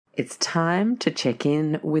It's time to check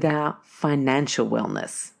in with our financial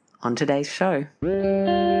wellness on today's show.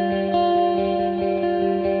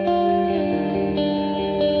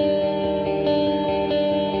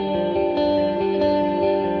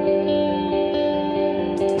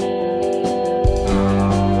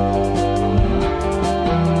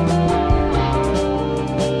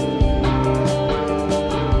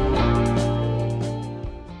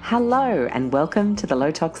 Hello and welcome to the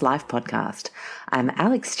Low Tox Life podcast. I'm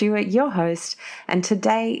Alex Stewart, your host, and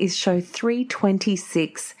today is show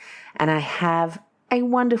 326, and I have a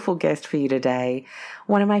wonderful guest for you today.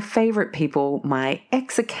 One of my favorite people, my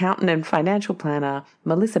ex-accountant and financial planner,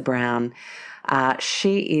 Melissa Brown.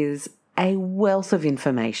 She is a wealth of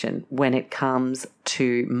information when it comes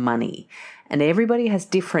to money, and everybody has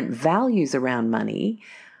different values around money,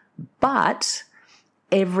 but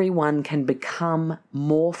everyone can become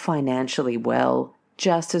more financially well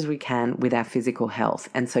just as we can with our physical health.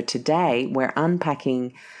 And so today we're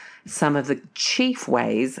unpacking some of the chief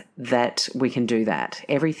ways that we can do that.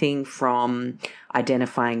 Everything from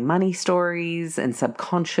identifying money stories and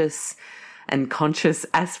subconscious and conscious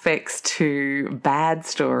aspects to bad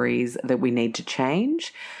stories that we need to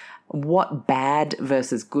change, what bad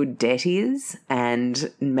versus good debt is,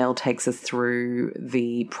 and Mel takes us through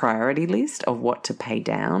the priority list of what to pay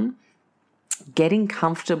down, getting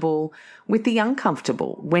comfortable with the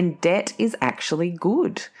uncomfortable when debt is actually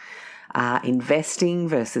good, investing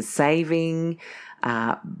versus saving,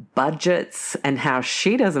 budgets and how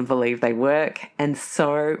she doesn't believe they work, and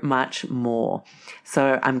so much more.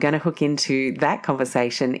 So I'm going to hook into that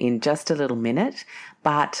conversation in just a little minute.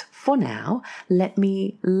 But for now, let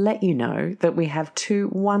me let you know that we have two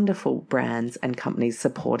wonderful brands and companies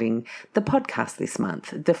supporting the podcast this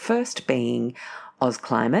month. The first being Oz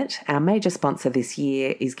Climate. Our major sponsor this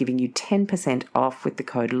year is giving you 10% off with the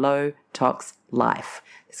code LOWTOXLIFE.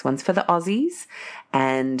 This one's for the Aussies,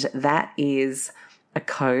 and that is a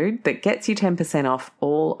code that gets you 10% off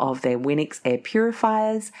all of their Winix air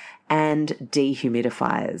purifiers and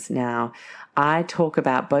dehumidifiers. Now, I talk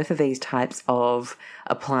about both of these types of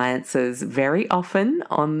appliances very often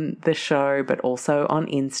on the show, but also on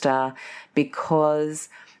Insta, because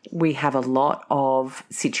we have a lot of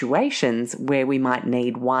situations where we might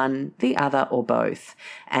need one, the other, or both.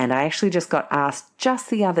 And I actually just got asked just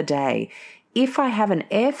the other day, if I have an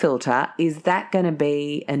air filter, is that going to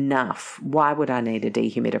be enough? Why would I need a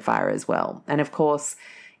dehumidifier as well? And of course,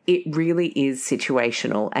 it really is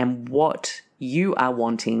situational and what you are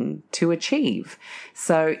wanting to achieve.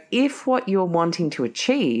 So if what you're wanting to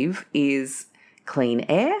achieve is clean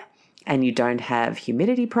air and you don't have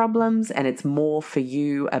humidity problems, and it's more for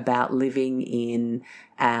you about living in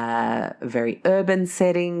a very urban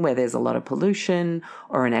setting where there's a lot of pollution,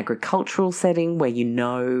 or an agricultural setting where you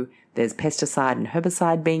know there's pesticide and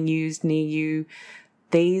herbicide being used near you,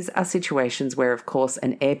 these are situations where, of course,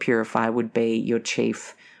 an air purifier would be your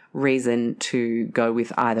chief reason to go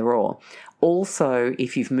with either or. Also,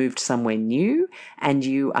 if you've moved somewhere new and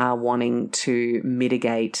you are wanting to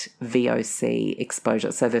mitigate VOC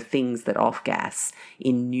exposure, so the things that off-gas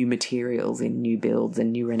in new materials, in new builds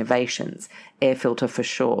and new renovations, air filter for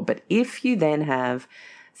sure. But if you then have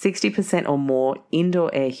 60% or more indoor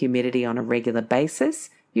air humidity on a regular basis,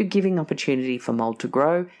 you're giving opportunity for mold to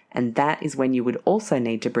grow, and that is when you would also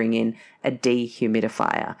need to bring in a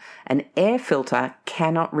dehumidifier. An air filter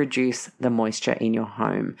cannot reduce the moisture in your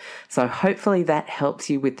home. So hopefully that helps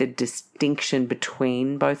you with the distinction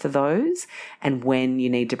between both of those and when you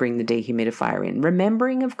need to bring the dehumidifier in.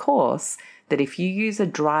 Remembering, of course, that if you use a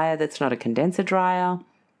dryer that's not a condenser dryer,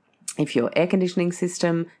 if your air conditioning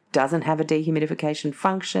system doesn't have a dehumidification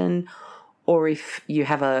function, or if you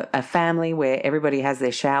have a family where everybody has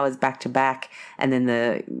their showers back to back and then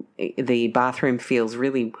the bathroom feels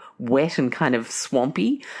really wet and kind of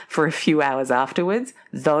swampy for a few hours afterwards,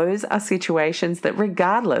 those are situations that,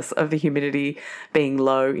 regardless of the humidity being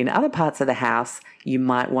low in other parts of the house, you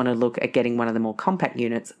might want to look at getting one of the more compact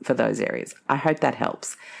units for those areas. I hope that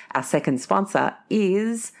helps. Our second sponsor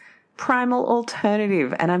is Primal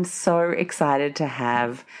Alternative, and I'm so excited to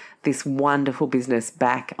have this wonderful business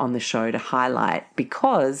back on the show to highlight,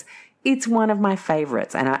 because it's one of my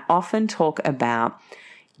favorites. And I often talk about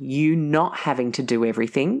you not having to do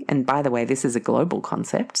everything. And by the way, this is a global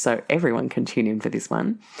concept, so everyone can tune in for this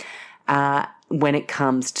one. When it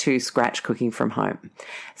comes to scratch cooking from home.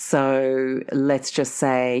 So let's just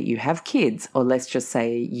say you have kids, or let's just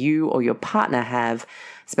say you or your partner have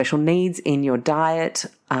special needs in your diet,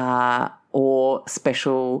 or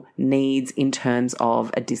special needs in terms of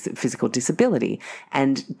a physical disability,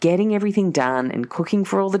 and getting everything done and cooking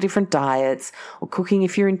for all the different diets, or cooking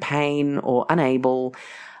if you're in pain or unable,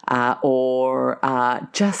 or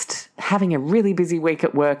just having a really busy week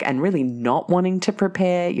at work and really not wanting to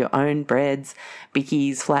prepare your own breads,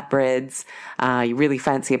 bickies, flatbreads. You really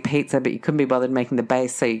fancy a pizza, but you couldn't be bothered making the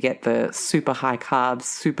base, so you get the super high carbs,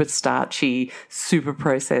 super starchy, super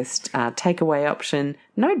processed takeaway option.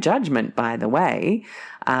 No judgment, by the way,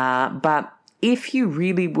 but if you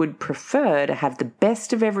really would prefer to have the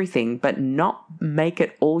best of everything but not make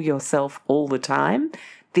it all yourself all the time,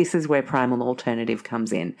 this is where Primal Alternative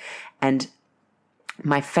comes in. And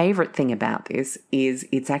my favorite thing about this is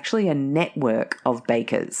it's actually a network of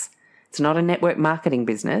bakers. It's not a network marketing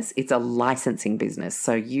business, it's a licensing business.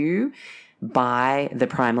 So you buy the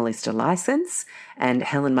Primalista license, and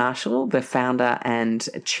Helen Marshall, the founder and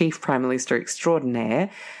chief Primalista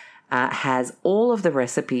extraordinaire, has all of the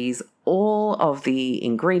recipes, all of the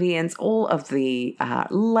ingredients, all of the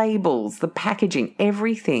labels, the packaging,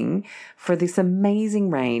 everything for this amazing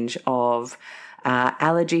range of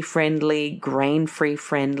allergy-friendly, grain-free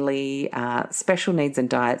friendly, special needs and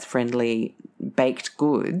diets friendly baked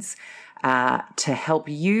goods to help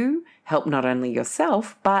you help not only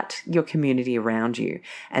yourself, but your community around you.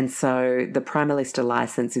 And so the Primalista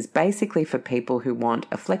license is basically for people who want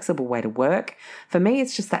a flexible way to work. For me,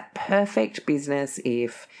 it's just that perfect business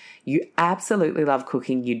if you absolutely love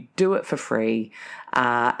cooking, you do it for free,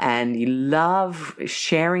 and you love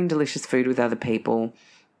sharing delicious food with other people.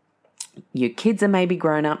 Your kids are maybe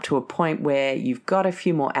grown up to a point where you've got a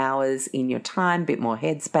few more hours in your time, a bit more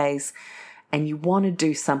headspace, and you want to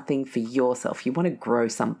do something for yourself. You want to grow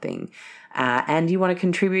something, and you want to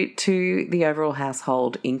contribute to the overall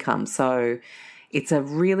household income. So it's a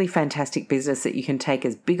really fantastic business that you can take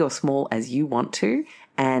as big or small as you want to,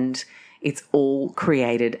 and it's all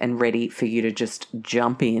created and ready for you to just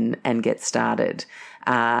jump in and get started.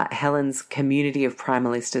 Helen's community of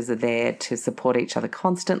Primalistas are there to support each other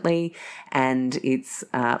constantly, and it's,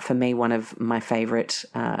 for me, one of my favorite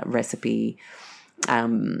recipe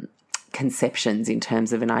conceptions in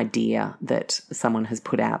terms of an idea that someone has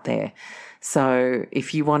put out there. So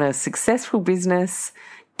if you want a successful business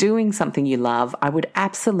doing something you love, I would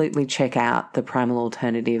absolutely check out the Primal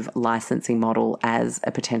Alternative licensing model as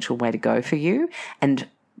a potential way to go for you. And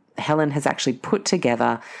Helen has actually put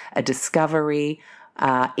together a discovery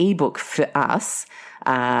ebook for us.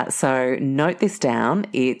 So note this down.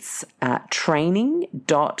 It's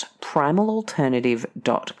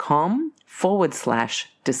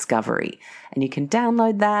training.primalalternative.com/discovery. And you can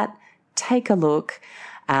download that, take a look.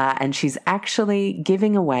 And she's actually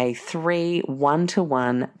giving away 3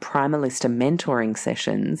 one-to-one Primalista mentoring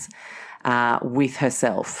sessions with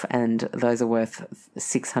herself, and those are worth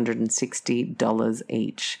 $660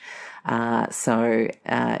 each. So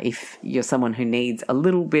if you're someone who needs a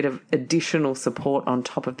little bit of additional support on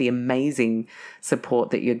top of the amazing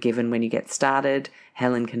support that you're given when you get started,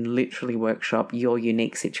 Helen can literally workshop your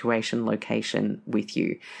unique situation location with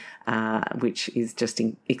you, which is just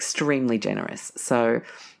extremely generous. So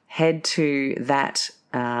head to that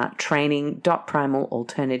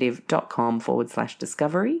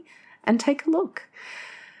training.primalalternative.com/discovery and take a look.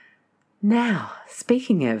 Now,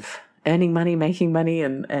 speaking of earning money, making money,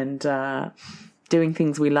 and doing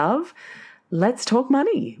things we love, let's talk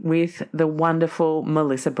money with the wonderful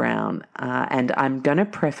Melissa Brown. And I'm going to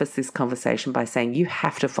preface this conversation by saying you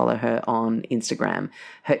have to follow her on Instagram.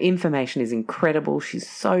 Her information is incredible. She's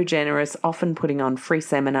so generous, often putting on free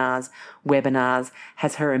seminars, webinars,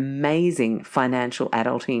 has her amazing financial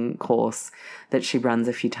adulting course that she runs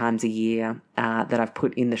a few times a year that I've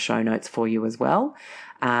put in the show notes for you as well.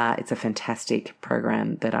 It's a fantastic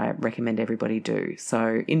program that I recommend everybody do.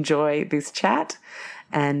 So enjoy this chat,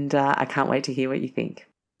 and I can't wait to hear what you think.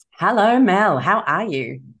 Hello, Mel. How are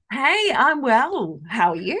you? Hey, I'm well. How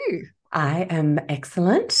are you? I am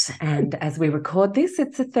excellent. And as we record this,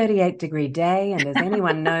 it's a 38-degree day. And as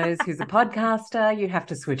anyone knows who's a podcaster, you have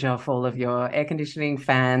to switch off all of your air conditioning,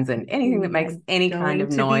 fans, and anything that makes any kind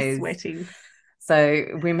of noise. Sweating. So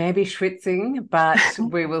we may be schwitzing, but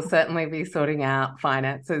we will certainly be sorting out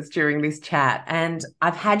finances during this chat. And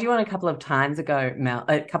I've had you on a couple of times ago, Mel,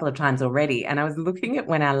 a couple of times already. And I was looking at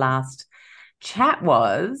when our last chat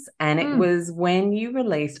was, and it was when you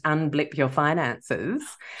released Unblip Your Finances.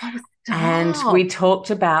 And we talked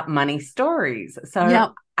about money stories. So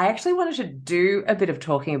I actually wanted to do a bit of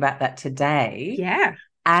talking about that today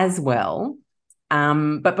as well.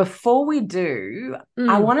 But before we do,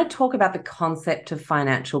 I want to talk about the concept of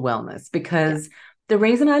financial wellness, because the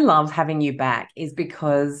reason I love having you back is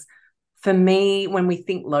because for me, when we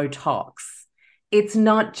think low tox, it's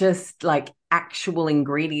not just like actual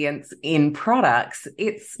ingredients in products.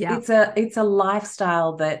 It's a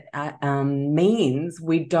lifestyle that means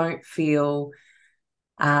we don't feel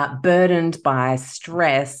burdened by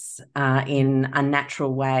stress in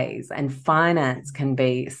unnatural ways. And finance can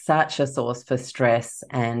be such a source for stress,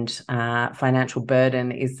 and financial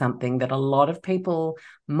burden is something that a lot of people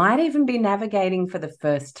might even be navigating for the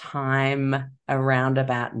first time around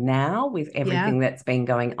about now with everything that's been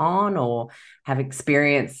going on, or have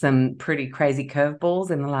experienced some pretty crazy curveballs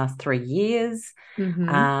in the last 3 years.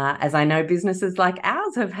 As I know businesses like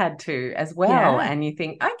ours have had to as well. And you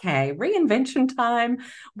think, okay, reinvention time.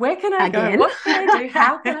 Where can I go? What can I do?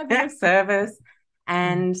 How can I be of service?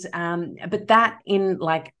 And but that, in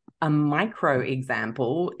like a micro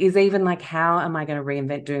example, is even like, how am I going to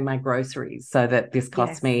reinvent doing my groceries so that this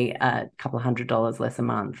costs me a couple of $100 less a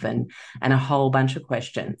month, and a whole bunch of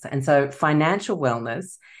questions. And so financial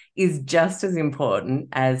wellness is just as important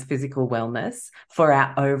as physical wellness for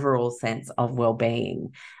our overall sense of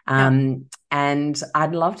well-being. And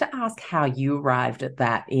I'd love to ask how you arrived at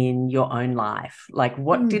that in your own life. Like,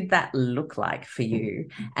 what did that look like for you?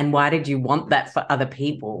 And why did you want that for other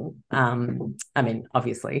people? I mean,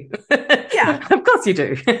 obviously. Yeah. Of course you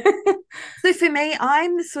do. So for me,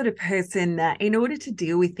 I'm the sort of person that in order to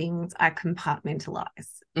deal with things, I compartmentalize.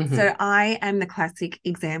 So I am the classic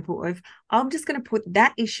example of, I'm just going to put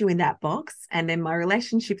that issue in that box, and then my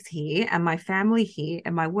relationships here, and my family here,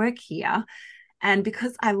 and my work here. And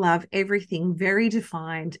because I love everything very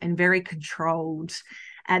defined and very controlled,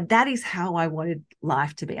 and that is how I wanted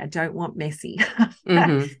life to be. I don't want messy.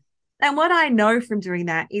 And what I know from doing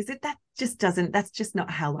that is that's just not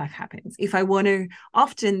how life happens. If I want to,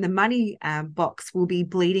 often the money box will be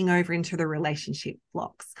bleeding over into the relationship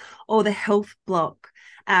blocks, or the health block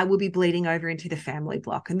will be bleeding over into the family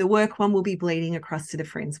block, and the work one will be bleeding across to the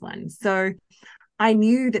friends one. So I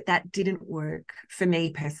knew that didn't work for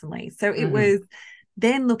me personally. So it was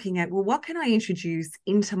then looking at, well, what can I introduce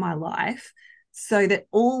into my life so that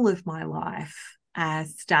all of my life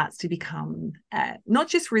starts to become not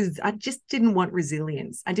just, I just didn't want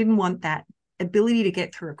resilience. I didn't want that ability to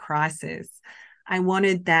get through a crisis. I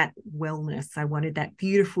wanted that wellness. I wanted that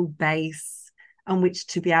beautiful base on which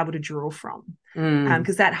to be able to draw from.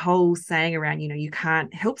 Because that whole saying around, you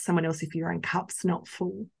can't help someone else if your own cup's not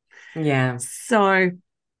full. Yeah. So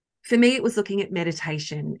for me, it was looking at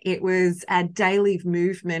meditation. It was a daily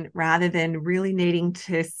movement rather than really needing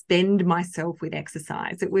to spend myself with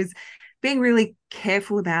exercise. It was being really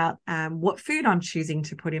careful about what food I'm choosing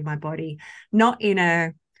to put in my body, not in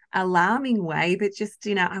a alarming way, but just,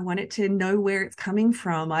 I want it to know where it's coming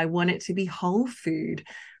from. I want it to be whole food.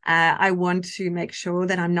 I want to make sure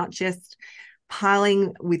that I'm not just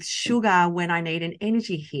piling with sugar when I need an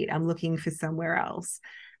energy hit. I'm looking for somewhere else.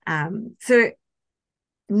 So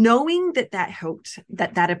knowing that helped,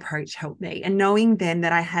 that approach helped me, and knowing then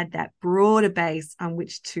that I had that broader base on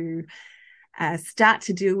which to start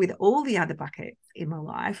to deal with all the other buckets in my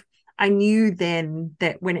life, I knew then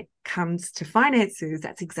that when it comes to finances,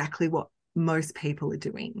 that's exactly what most people are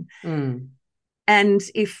doing. And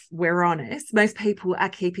if we're honest, most people are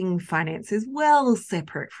keeping finances well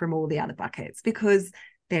separate from all the other buckets because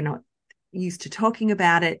they're not used to talking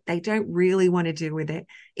about it. They don't really want to deal with it.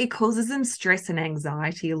 It causes them stress and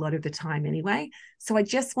anxiety a lot of the time anyway. So I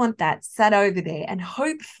just want that sat over there, and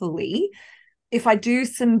hopefully if I do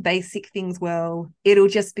some basic things well, it'll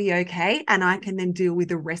just be okay, and I can then deal with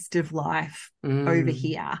the rest of life over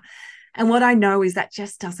here. And what I know is that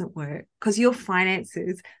just doesn't work, because your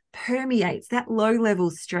finances permeates, that low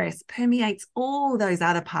level stress permeates all those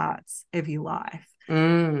other parts of your life.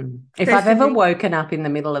 If I've ever woken up in the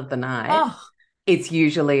middle of the night, it's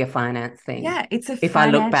usually a finance thing. Yeah, it's a if I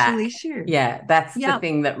look back, issue. Yeah, that's the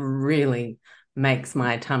thing that really makes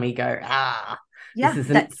my tummy go, yeah, this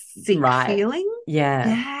isn't that sick right. feeling.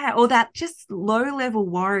 Yeah, or that just low level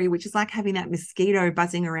worry, which is like having that mosquito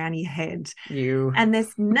buzzing around your head. And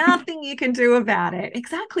there's nothing you can do about it.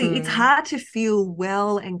 Exactly. It's hard to feel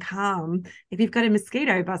well and calm if you've got a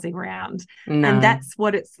mosquito buzzing around. And that's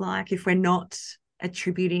what it's like if we're not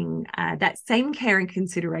attributing that same care and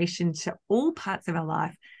consideration to all parts of our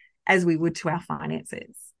life as we would to our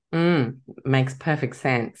finances. Makes perfect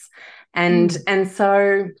sense. And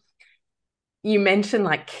so you mentioned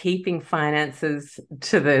like keeping finances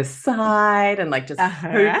to the side and like just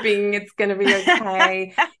hoping it's going to be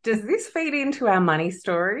okay. Does this feed into our money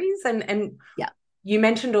stories? And you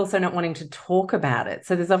mentioned also not wanting to talk about it.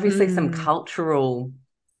 So there's obviously some cultural,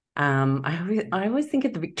 I always think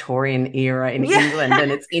of the Victorian era in England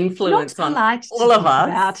and its influence on all of us.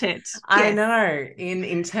 About it. I know,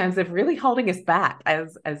 in terms of really holding us back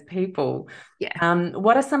as people. Yeah.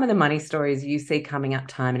 What are some of the money stories you see coming up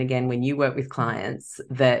time and again when you work with clients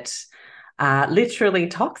that are literally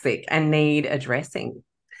toxic and need addressing?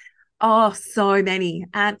 Oh, so many.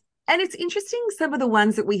 And it's interesting, some of the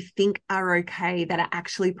ones that we think are okay that are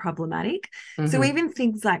actually problematic. So Mm-hmm. even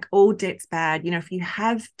things like all debt's bad, if you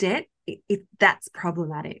have debt, that's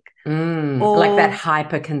problematic. Like that Or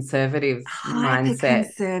hyper conservative hyper mindset.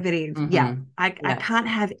 conservative. Yeah, Mm-hmm. I Yeah. can't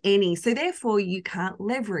have any. So therefore, you can't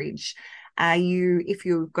leverage. If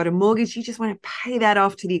you've got a mortgage, you just want to pay that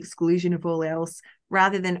off to the exclusion of all else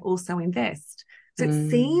rather than also invest. So it Mm.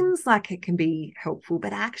 seems like it can be helpful,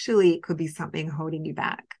 but actually it could be something holding you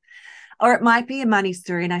back. Or it might be a money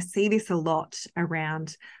story. And I see this a lot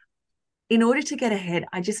around, in order to get ahead,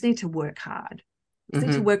 I just need to work hard. I just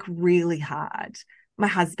need to Mm-hmm. work really hard. My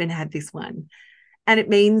husband had this one. And it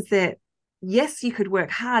means that, yes, you could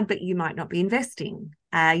work hard, but you might not be investing.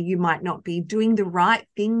 You might not be doing the right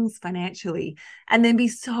things financially, and then be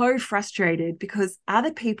so frustrated because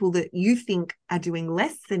other people that you think are doing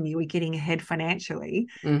less than you are getting ahead financially,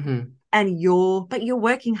 Mm-hmm. and you're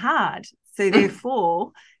working hard. So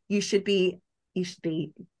therefore, you should be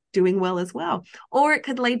doing well as well. Or it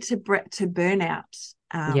could lead to burnout,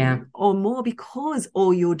 Yeah. or more, because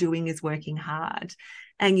all you're doing is working hard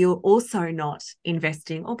and you're also not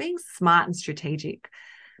investing or being smart and strategic.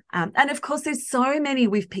 And of course, there's so many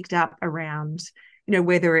we've picked up around,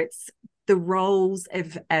 whether it's the roles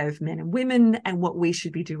of men and women and what we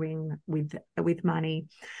should be doing with money.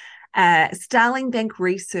 Starling Bank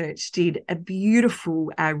Research did a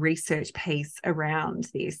beautiful research piece around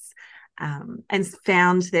this, and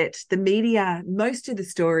found that the media, most of the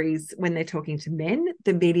stories when they're talking to men,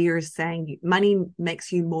 the media is saying money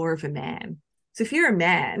makes you more of a man. So if you're a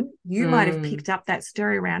man, you might have Mm. picked up that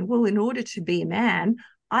story around, well, in order to be a man,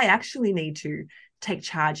 I actually need to take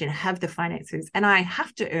charge and have the finances, and I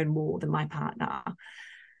have to earn more than my partner.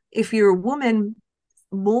 If you're a woman,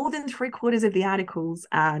 more than 3/4 of the articles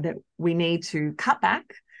are that we need to cut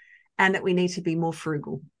back and that we need to be more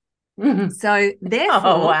frugal. Mm-hmm. So Oh,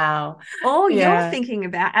 therefore, wow. all you're Yeah. thinking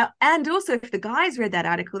about, and also if the guys read that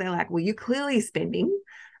article, they're like, well, you're clearly spending,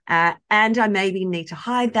 and I maybe need to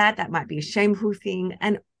hide that. That might be a shameful thing.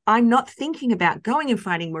 And I'm not thinking about going and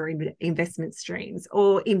finding more investment streams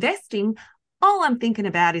or investing. All I'm thinking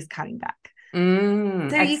about is cutting back.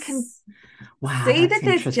 So you can Wow, see that's that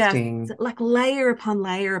there's just interesting. like layer upon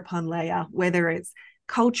layer upon layer, whether it's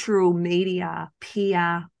cultural, media,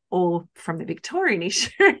 peer, or from the Victorian issue,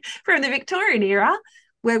 from the Victorian era,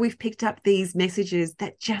 where we've picked up these messages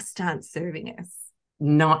that just aren't serving us.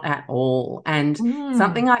 Not at all. And Mm,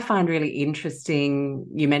 something I find really interesting,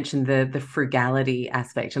 you mentioned the frugality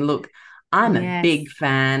aspect. And look, I'm a yes. big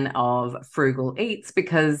fan of frugal eats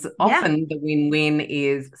because Yeah. often the win-win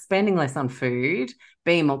is spending less on food,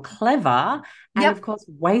 being more clever, and of Yep. course,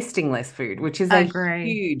 wasting less food, which is a Agree.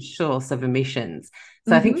 huge source of emissions.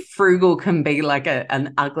 So I think Mm-hmm. frugal can be like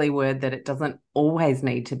an ugly word that it doesn't always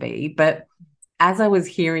need to be. But as I was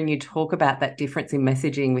hearing you talk about that difference in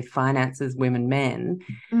messaging with finances, women, men,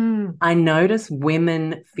 Mm, I notice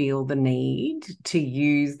women feel the need to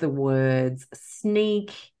use the words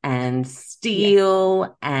sneak and yes.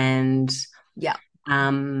 steal and Yeah.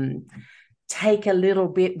 um, take a little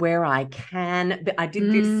bit where I can. But I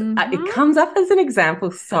did this, it Mm-hmm. comes up as an example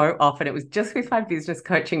so often. It was just with my business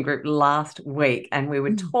coaching group last week, and we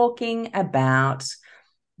were Mm. talking about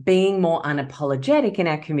being more unapologetic in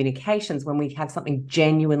our communications when we have something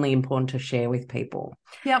genuinely important to share with people.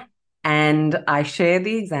 Yep. And I shared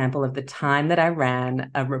the example of the time that I ran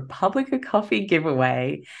a Republica coffee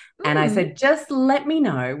giveaway. And I Mm, said, just let me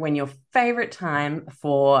know when your favorite time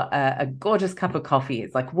for a gorgeous cup of coffee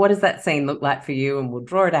is. Like, what does that scene look like for you? And we'll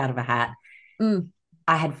draw it out of a hat. mm,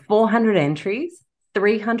 I had 400 entries,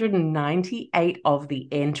 398 of the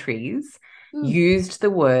entries mm. used the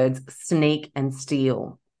words sneak and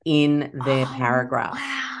steal in their Oh, paragraph.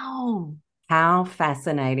 wow. How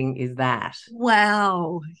fascinating is that?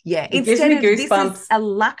 Wow. Yeah. It gives Instead me of this is goosebumps. a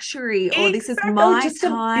luxury or this is Exactly. Oh, my just a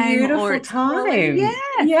time or beautiful it's quality. time. Yeah.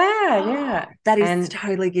 Yeah, yeah. That is And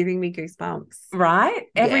totally giving me goosebumps. right,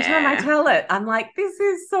 every time I Yeah. tell it, I'm like, this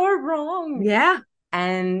is so wrong. Yeah.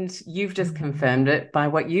 And you've just confirmed it by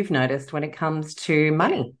what you've noticed when it comes to Yeah.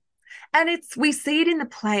 money. And we see it in the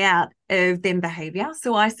play out of them behavior.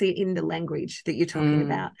 So I see it in the language that you're talking Mm,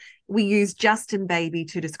 about. We use Justin Baby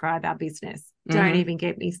to describe our business. Don't mm-hmm, even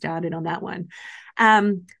get me started on that one.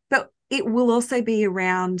 But it will also be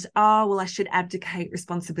around, oh, well, I should abdicate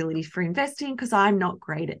responsibility for investing because I'm not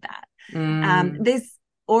great at that. mm,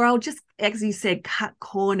 Or I'll just, as you said, cut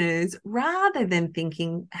corners rather than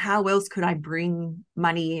thinking, how else could I bring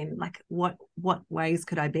money in? Like, what ways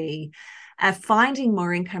could I be? Finding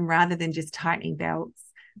more income rather than just tightening belts.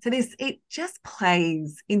 So it just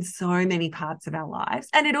plays in so many parts of our lives,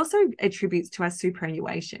 and it also attributes to our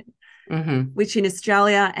superannuation. which in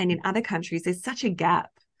Australia and in other countries, there's such a gap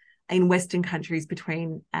in Western countries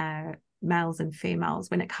between males and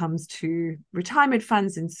females when it comes to retirement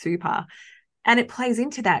funds and super. And it plays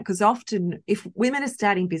into that because often if women are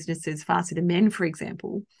starting businesses faster than men, for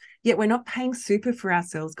example, yet we're not paying super for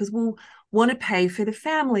ourselves because we'll want to pay for the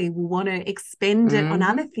family, we'll want to expend it on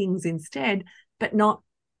other things instead, but not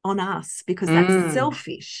on us because that's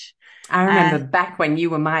selfish. I remember back when you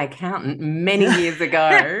were my accountant many years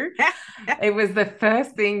ago, it was the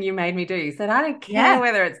first thing you made me do. You said, I don't care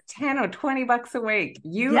whether it's 10 or 20 bucks a week.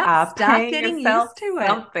 You are paying yourself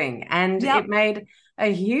something. And it made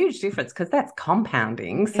a huge difference because that's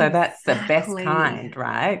compounding. So that's the best kind,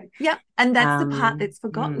 right? Yep. And that's the part that's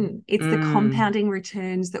forgotten. It's the compounding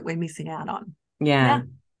returns that we're missing out on. Yeah.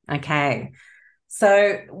 Okay.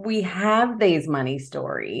 So we have these money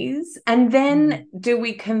stories, and then do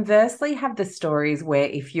we conversely have the stories where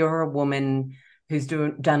if you're a woman who's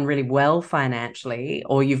done really well financially,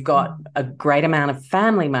 or you've got a great amount of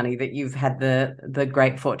family money that you've had the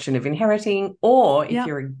great fortune of inheriting, or if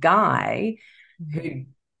you're a guy who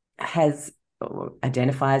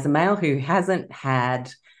identifies a male who hasn't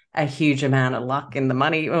had a huge amount of luck in the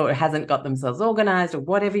money or hasn't got themselves organized or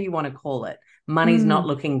whatever you want to call it, money's not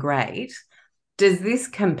looking great. Does this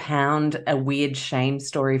compound a weird shame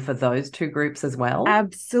story for those two groups as well?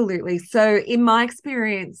 Absolutely. So in my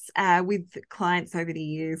experience with clients over the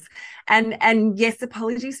years, and yes,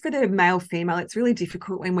 apologies for the male, female, it's really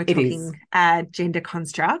difficult when we're talking gender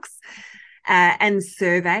constructs and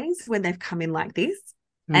surveys when they've come in like this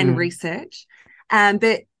and research.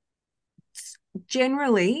 But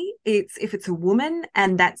generally if it's a woman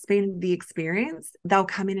and that's been the experience, they'll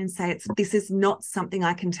come in and say this is not something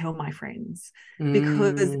I can tell my friends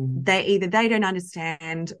because they don't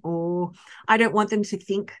understand, or I don't want them to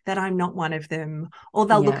think that I'm not one of them, or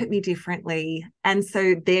they'll look at me differently. And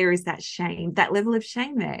so there is that shame, that level of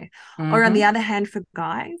shame there. Or on the other hand, for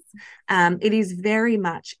guys, it is very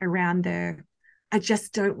much around I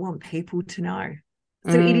just don't want people to know.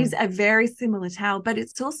 So it is a very similar tale, but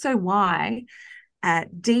it's also why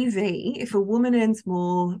DV, if a woman earns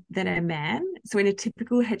more than a man, so in a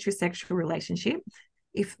typical heterosexual relationship,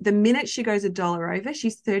 if the minute she goes $1 over,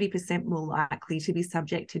 she's 30% more likely to be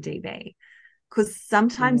subject to DV. Because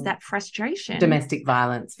sometimes that frustration. Domestic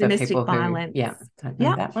violence. Don't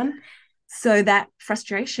know that one. So that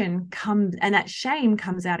frustration comes and that shame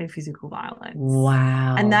comes out in physical violence.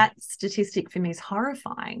 Wow. And that statistic for me is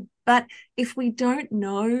horrifying. But if we don't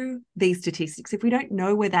know these statistics, if we don't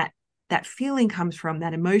know where that feeling comes from,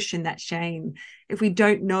 that emotion, that shame, if we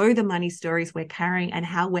don't know the money stories we're carrying and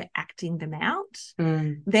how we're acting them out,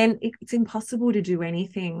 then it's impossible to do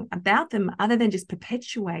anything about them other than just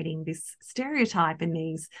perpetuating this stereotype and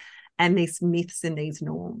these myths and these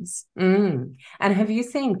norms. And have you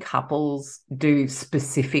seen couples do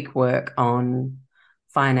specific work on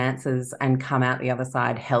finances and come out the other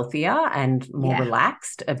side healthier and more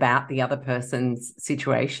relaxed about the other person's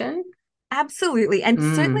situation? Absolutely. And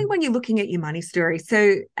certainly when you're looking at your money story.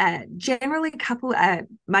 So generally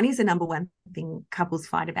money is the number one thing couples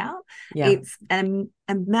fight about. It's a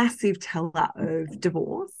massive teller of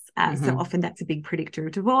divorce. So often that's a big predictor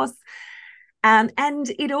of divorce. And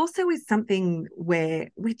it also is something where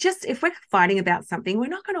if we're fighting about something, we're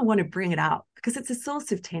not going to want to bring it up because it's a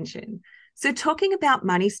source of tension. So talking about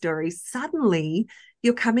money stories, suddenly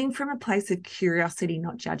you're coming from a place of curiosity,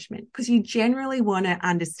 not judgment, because you generally want to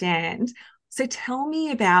understand. So tell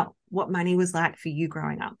me about what money was like for you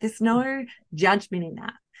growing up. There's no judgment in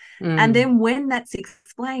that. And then when that's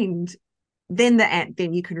explained, then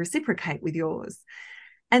you can reciprocate with yours.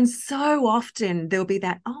 And so often there'll be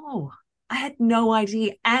that, oh, I had no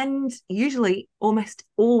idea. And usually almost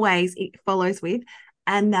always it follows with,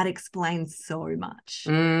 and that explains so much.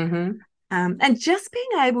 And just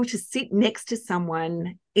being able to sit next to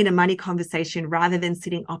someone in a money conversation rather than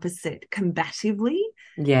sitting opposite combatively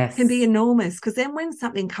can be enormous, because then when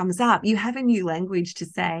something comes up, you have a new language to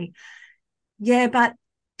say, yeah, but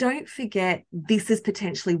don't forget this is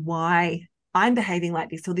potentially why I'm behaving like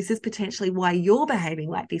this, or this is potentially why you're behaving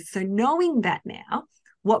like this. So knowing that now,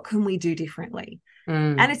 what can we do differently?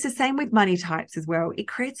 And it's the same with money types as well. It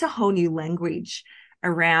creates a whole new language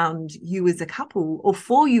around you as a couple or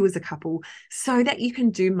for you as a couple so that you can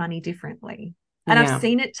do money differently. And I've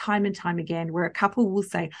seen it time and time again where a couple will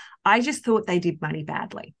say, I just thought they did money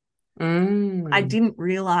badly. I didn't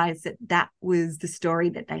realize that was the story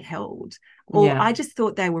that they held. Or I just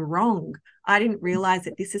thought they were wrong. I didn't realize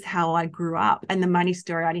that this is how I grew up and the money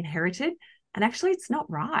story I'd inherited. And actually, it's not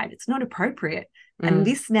right. It's not appropriate. And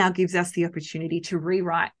this now gives us the opportunity to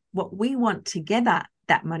rewrite what we want together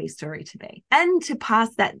that money story to be, and to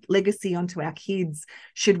pass that legacy onto our kids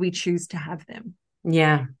should we choose to have them.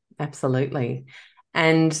 Yeah, absolutely.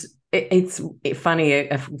 And it's funny,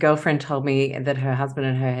 a girlfriend told me that her husband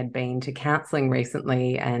and her had been to counseling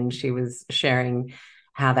recently, and she was sharing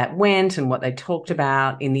how that went and what they talked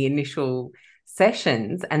about in the initial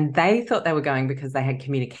sessions. And they thought they were going because they had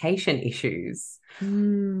communication issues.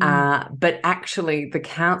 But actually, the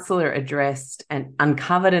counselor addressed and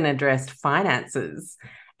uncovered and addressed finances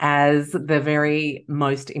as the very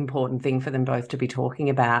most important thing for them both to be talking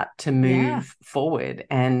about to move forward.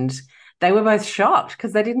 And they were both shocked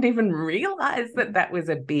because they didn't even realize that that was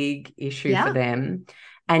a big issue for them.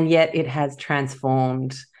 And yet it has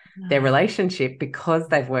transformed their relationship because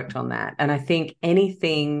they've worked on that. And I think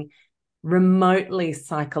anything remotely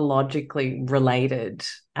psychologically related,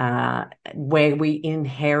 where we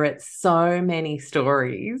inherit so many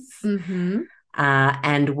stories,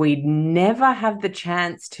 and we never have the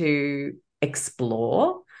chance to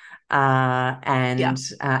explore and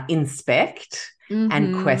inspect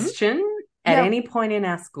and question at any point in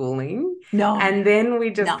our schooling. And then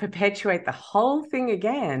we just perpetuate the whole thing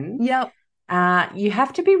again. You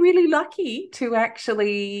have to be really lucky to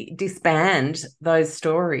actually disband those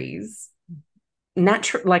stories.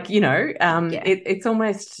 Natural, like, it's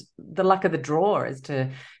almost the luck of the draw as to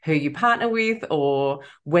who you partner with, or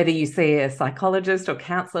whether you see a psychologist or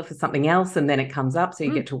counselor for something else and then it comes up, so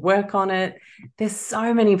you get to work on it. There's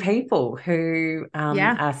so many people who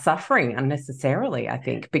are suffering unnecessarily, I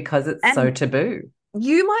think, because it's so taboo.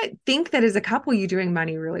 You might think that as a couple you're doing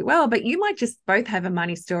money really well, but you might just both have a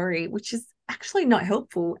money story which is actually not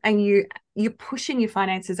helpful, and you're pushing your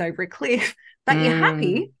finances over a cliff, but you're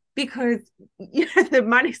happy because the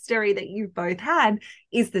money story that you've both had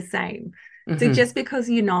is the same. So just because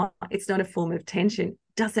it's not a form of tension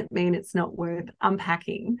doesn't mean it's not worth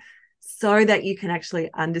unpacking, so that you can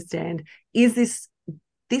actually understand, this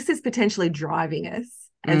is potentially driving us,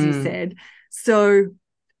 as you said. So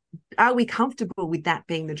are we comfortable with that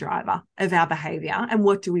being the driver of our behavior, and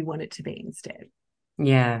what do we want it to be instead?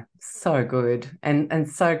 Yeah, so good. And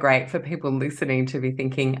so great for people listening to be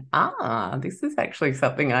thinking, this is actually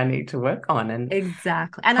something I need to work on. And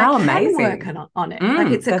exactly. And how I can amazing. work on it.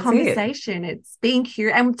 Like, it's a conversation. It's being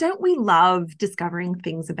curious. And don't we love discovering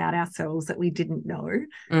things about ourselves that we didn't know?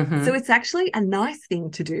 So it's actually a nice thing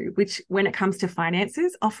to do, which when it comes to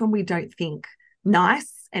finances, often we don't think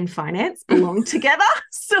nice and finance belong together.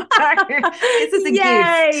 So this is a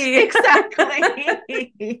gift.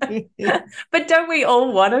 Exactly. But don't we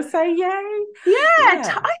all want to say yay? Yeah.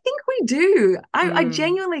 I think we do. I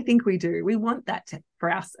genuinely think we do. We want that for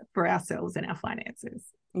ourselves and our finances.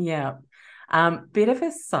 Yeah. Bit of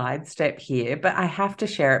a sidestep here, but I have to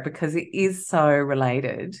share it because it is so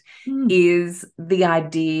related, is the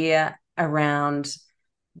idea around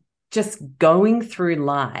just going through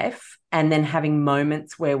life and then having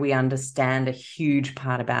moments where we understand a huge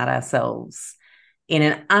part about ourselves in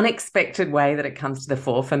an unexpected way that it comes to the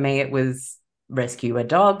fore. For me, it was rescue a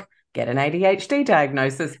dog, get an ADHD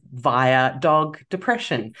diagnosis via dog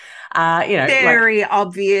depression. Very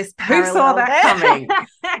obvious parallel. Who saw that coming?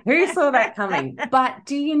 Who saw that coming? But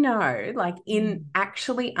do you know, like, in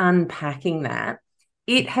actually unpacking that,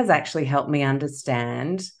 it has actually helped me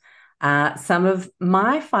understand some of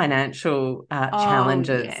my financial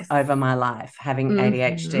challenges over my life, having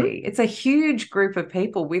ADHD. It's a huge group of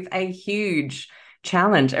people with a huge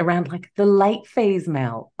challenge around, like, the late fees,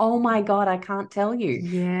 Mel. Oh my God, I can't tell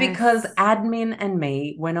you. Because admin and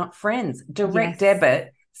me were not friends. Direct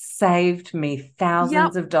debit saved me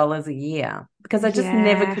thousands of dollars a year because I just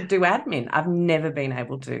never could do admin. I've never been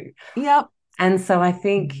able to. And so I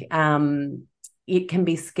think it can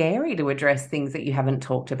be scary to address things that you haven't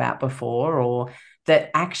talked about before, or that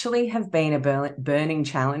actually have been a burning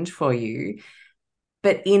challenge for you.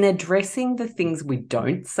 But in addressing the things we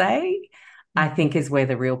don't say, I think is where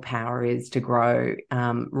the real power is to grow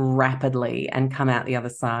rapidly and come out the other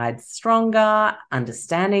side stronger,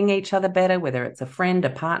 understanding each other better, whether it's a friend, a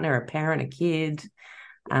partner, a parent, a kid.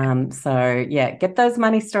 Get those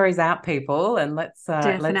money stories out, people, and let's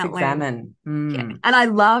examine. And I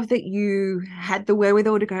love that you had the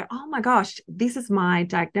wherewithal to go, oh my gosh, this is my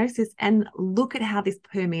diagnosis, and look at how this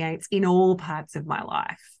permeates in all parts of my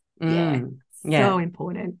life. So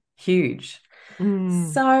important. Huge.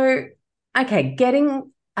 So, okay,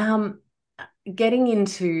 getting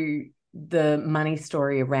into the money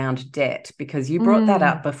story around debt, because you brought that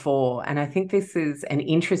up before, and I think this is an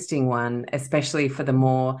interesting one, especially for the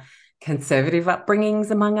more conservative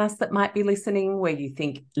upbringings among us that might be listening, where you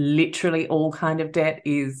think literally all kind of debt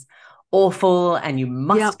is awful and you Yep.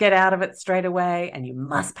 must get out of it straight away and you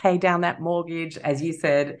must pay down that mortgage, as you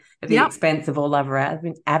said, at the Yep. expense of all other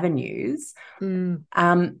avenues. Mm.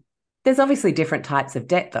 There's obviously different types of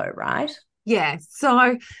debt though, right? Yeah.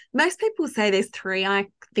 So most people say there's three. I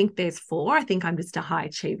think there's four. I think I'm just a high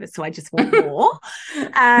achiever, so I just want more.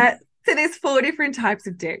 So there's four different types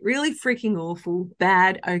of debt: really freaking awful,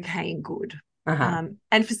 bad, okay, and good. Uh-huh.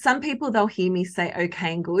 And for some people, they'll hear me say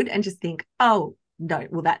okay and good and just think, oh no,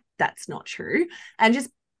 well that's not true. And just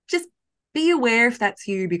be aware if that's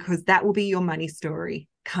you, because that will be your money story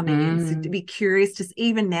coming in. So to be curious, just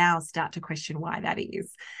even now start to question why that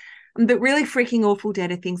is. But really freaking awful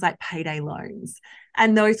debt are things like payday loans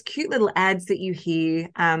and those cute little ads that you hear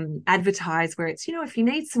advertised where it's, if you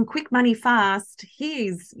need some quick money fast,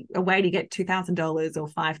 here's a way to get $2,000 or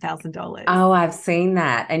 $5,000. Oh, I've seen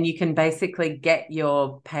that. And you can basically get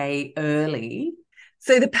your pay early.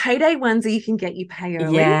 So the payday ones that you pay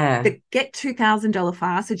early. Yeah. The get $2,000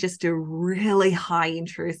 fast are just a really high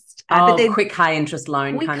interest. Quick high interest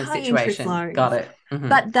loan quick kind of high interest situation. loans. Got it. Mm-hmm.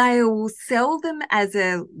 But they will sell them as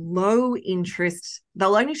a low interest.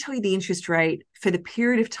 They'll only tell you the interest rate for the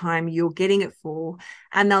period of time you're getting it for,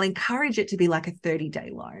 and they'll encourage it to be like a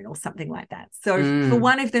 30-day loan or something like that. So for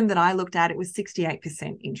one of them that I looked at, it was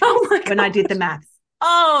 68% interest. Oh my God. When I did the maths.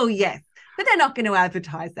 Oh, yes. But they're not going to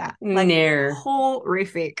advertise that. No.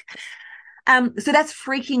 Horrific. So that's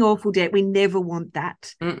freaking awful debt. We never want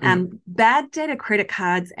that. Bad debt are credit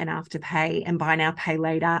cards and Afterpay and buy now, pay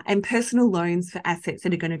later, and personal loans for assets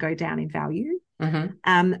that are going to go down in value.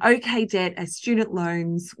 Okay debt are student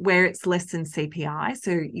loans where it's less than CPI,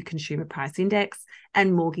 so your consumer price index,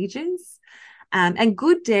 and mortgages. And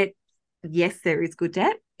good debt, yes, there is good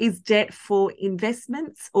debt, is debt for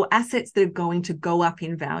investments or assets that are going to go up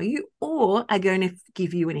in value or are going to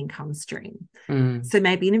give you an income stream. So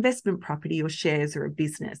maybe an investment property or shares or a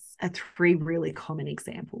business are three really common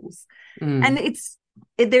examples. And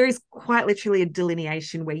there is quite literally a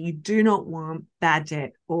delineation where you do not want bad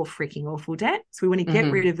debt or freaking awful debt. So we want to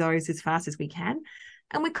get rid of those as fast as we can.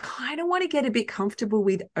 And we kind of want to get a bit comfortable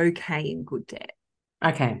with okay and good debt.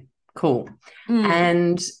 Okay, cool.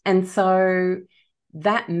 And so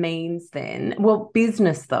that means then, well,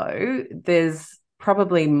 business though, there's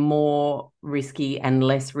probably more risky and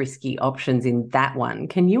less risky options in that one.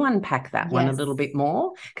 Can you unpack that one a little bit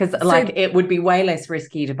more? Because it would be way less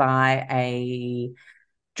risky to buy a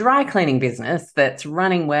dry cleaning business that's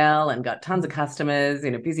running well and got tons of customers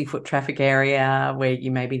in a busy foot traffic area where you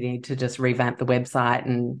maybe need to just revamp the website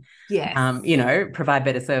and, provide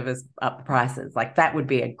better service, up the prices. Like that would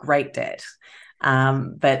be a great debt.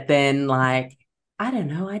 But then I don't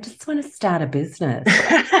know, I just want to start a business.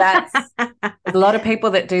 There's a lot of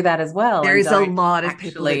people that do that as well. There is a lot of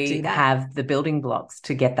people that do that. Have the building blocks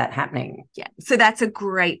to get that happening. Yeah. So that's a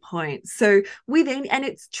great point. So and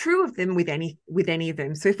it's true of them with any of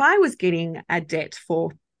them. So if I was going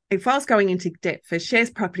into debt for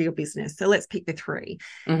shares, property, or business, so let's pick the three.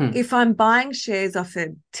 If I'm buying shares off a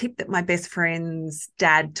tip that my best friend's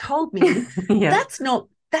dad told me,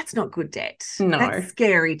 that's not good debt. No. That's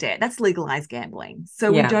scary debt. That's legalized gambling.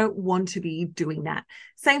 So we don't want to be doing that.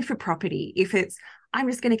 Same for property. If it's, I'm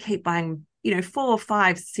just going to keep buying, 4,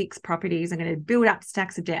 5, 6 properties, I'm going to build up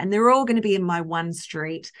stacks of debt and they're all going to be in my one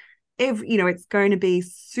street. It's going to be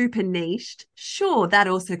super niched. Sure, that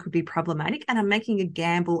also could be problematic. And I'm making a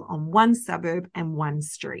gamble on one suburb and one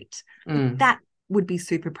street. That would be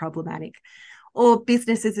super problematic. Or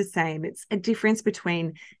business is the same. It's a difference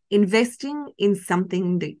between investing in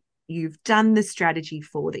something that you've done the strategy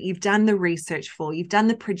for, that you've done the research for, you've done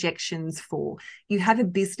the projections for, you have a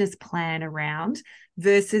business plan around,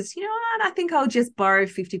 versus, I think I'll just borrow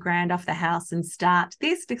 50 grand off the house and start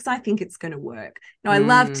this because I think it's going to work. I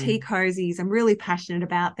love tea cozies. I'm really passionate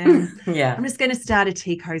about them. I'm just going to start a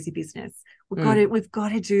tea cozy business. We've got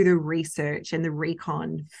to do the research and the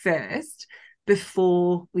recon first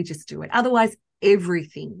before we just do it. Otherwise, every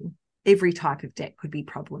type of debt could be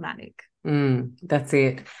problematic. That's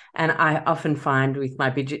it. And I often find with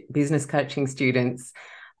my business coaching students,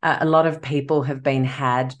 a lot of people have been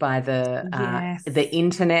had by the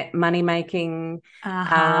internet money-making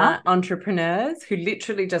entrepreneurs who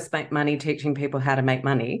literally just make money teaching people how to make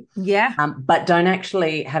money. But don't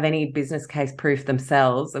actually have any business case proof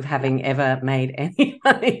themselves of having ever made any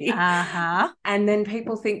money. And then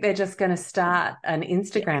people think they're just going to start an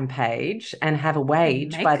Instagram page and have a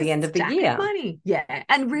wage by the end of the year. Money.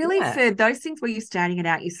 And really for those things where you're starting it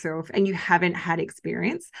out yourself and you haven't had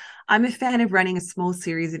experience, I'm a fan of running a small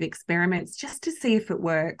series series of experiments just to see if it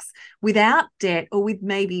works without debt or with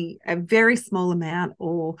maybe a very small amount,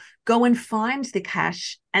 or go and find the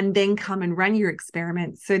cash and then come and run your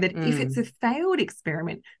experiment, so that if it's a failed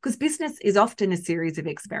experiment, because business is often a series of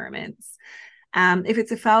experiments, if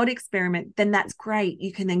it's a failed experiment, then that's great.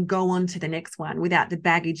 You can then go on to the next one without the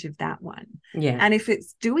baggage of that one. Yeah. And if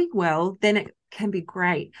it's doing well, then it can be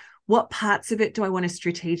great. What parts of it do I want to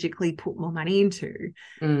strategically put more money into?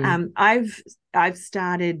 I've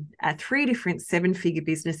started 3 different 7-figure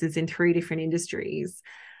businesses in 3 different industries.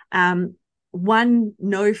 One,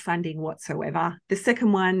 no funding whatsoever. The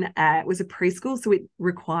second one was a preschool, so it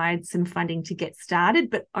required some funding to get started,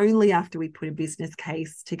 but only after we put a business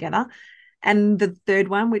case together. And the third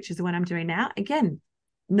one, which is the one I'm doing now, again,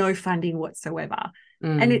 no funding whatsoever.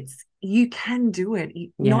 And you can do it.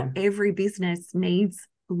 Not every business needs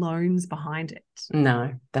loans behind it.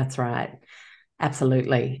 No, that's right.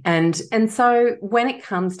 Absolutely. And so when it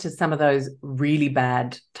comes to some of those really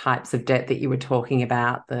bad types of debt that you were talking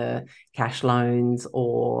about, the cash loans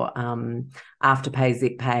or Afterpay,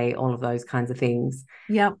 Zip Pay, all of those kinds of things.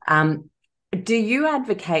 Yep. Do you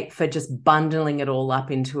advocate for just bundling it all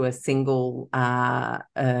up into a single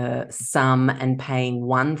sum and paying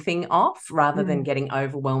one thing off rather than getting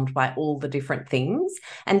overwhelmed by all the different things?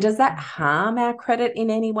 And does that harm our credit in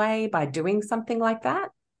any way by doing something like that?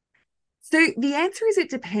 So the answer is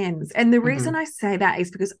it depends. And the reason I say that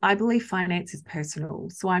is because I believe finance is personal.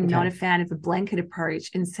 So I'm not a fan of a blanket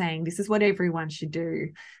approach and saying this is what everyone should do,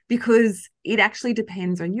 because it actually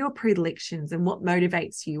depends on your predilections and what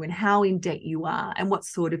motivates you and how in debt you are and what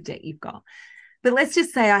sort of debt you've got. But let's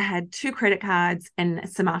just say I had 2 credit cards and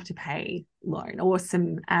some Afterpay loan, or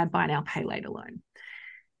some buy now, pay later loan.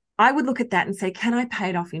 I would look at that and say, can I pay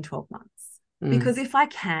it off in 12 months? Because if I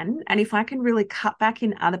can, and if I can really cut back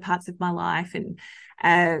in other parts of my life and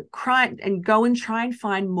go and try and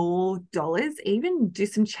find more dollars, even do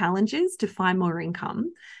some challenges to find more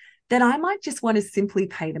income, then I might just want to simply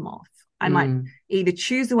pay them off. I might either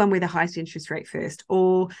choose the one with the highest interest rate first,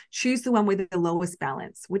 or choose the one with the lowest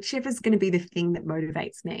balance, whichever is going to be the thing that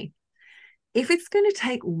motivates me. If it's going to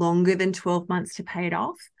take longer than 12 months to pay it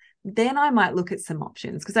off, then I might look at some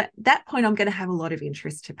options, because at that point I'm going to have a lot of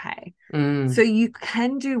interest to pay. So you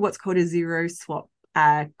can do what's called a zero swap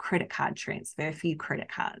credit card transfer for your credit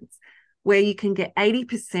cards, where you can get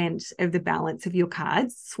 80% of the balance of your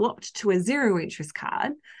cards swapped to a zero interest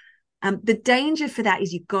card. The danger for that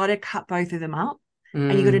is you've got to cut both of them up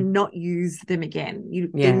and you've got to not use them again.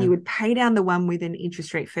 Then you would pay down the one with an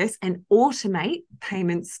interest rate first and automate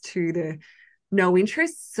payments to the no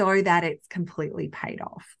interest so that it's completely paid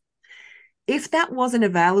off. If that wasn't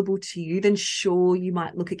available to you, then sure, you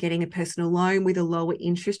might look at getting a personal loan with a lower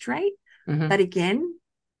interest rate. But again,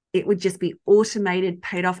 it would just be automated,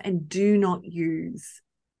 paid off, and do not use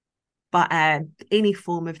any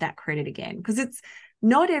form of that credit again, because it's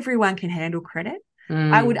not everyone can handle credit.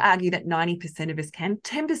 I would argue that 90% of us can.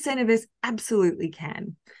 10% of us absolutely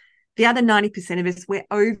can. The other 90% of us, we're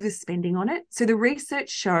overspending on it. So the research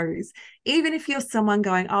shows, even if you're someone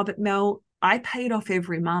going, oh, but Mel, I pay it off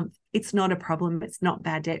every month, it's not a problem. It's not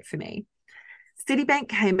bad debt for me. Citibank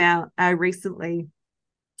came out recently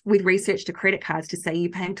with research to credit cards to say you're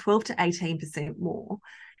paying 12 to 18% more.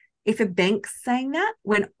 If a bank's saying that,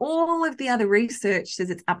 when all of the other research says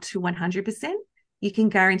it's up to 100%, you can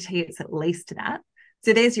guarantee it's at least that.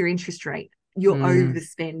 So there's your interest rate. You'll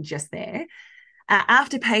overspend just there.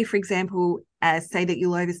 Afterpay, for example, say that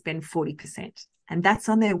you'll overspend 40%. And that's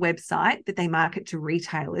on their website that they market to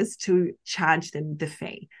retailers to charge them the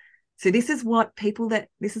fee. So this is what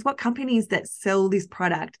companies that sell this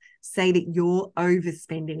product say, that you're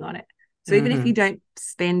overspending on it. So even if you don't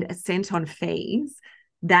spend a cent on fees,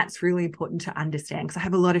 that's really important to understand, because I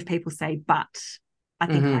have a lot of people say, but I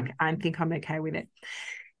think I'm okay with it.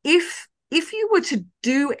 If you were to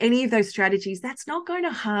do any of those strategies, that's not going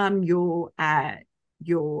to harm your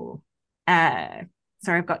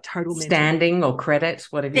sorry, I've got total standing or credit,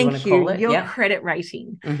 whatever you want to call it. Your credit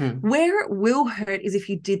rating. Where it will hurt is if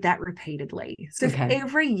you did that repeatedly. So if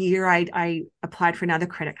every year I applied for another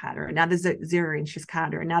credit card or another zero interest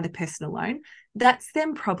card or another personal loan, that's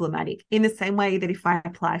then problematic. In the same way that if I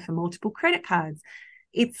apply for multiple credit cards,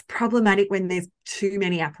 it's problematic when there's too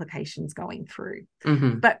many applications going through.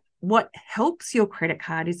 But what helps your credit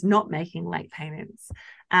card is not making late payments.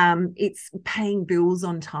 It's paying bills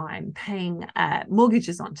on time, paying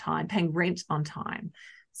mortgages on time, paying rent on time.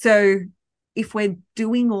 So if we're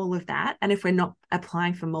doing all of that, and if we're not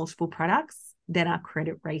applying for multiple products, then our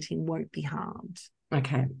credit rating won't be harmed.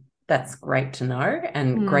 Okay. That's great to know and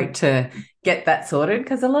Mm. great to get that sorted,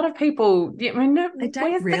 because a lot of people, I mean, They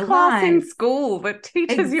don't where's the class in realize. school that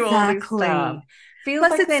teaches you all this stuff? Exactly. Feels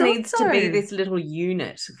Plus, like it's there needs to be also, this little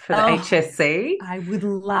unit for the oh, HSC I would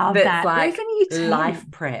love that's that. Or like even year life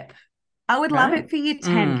 10. prep, I would love right? it for year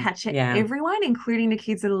 10. Mm, Catch it, yeah. everyone, including the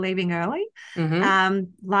kids that are leaving early. Mm-hmm.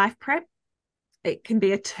 Life prep. It can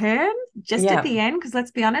be a term just at Yeah. the end, because let's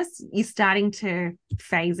be honest, you're starting to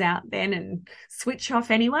phase out then and switch off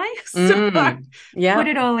anyway. So put Yeah.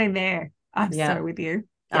 it all in there. I'm Yeah. so with you.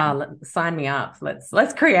 Yeah. Sign me up.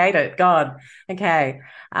 Let's create it. God. Okay.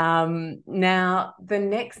 Now the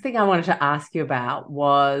next thing I wanted to ask you about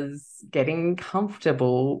was getting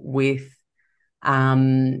comfortable with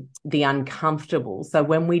the uncomfortable. So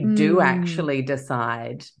when we do Mm, actually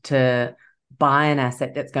decide to buy an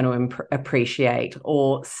asset that's going to appreciate,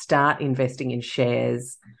 or start investing in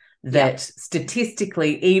shares yep. that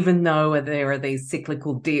statistically, even though there are these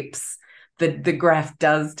cyclical dips, the graph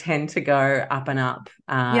does tend to go up and up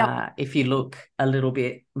Yep. if you look a little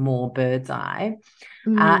bit more bird's eye.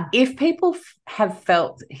 Mm, If people have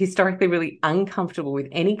felt historically really uncomfortable with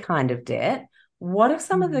any kind of debt, what are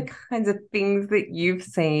some of the mm, kinds of things that you've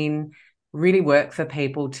seen really work for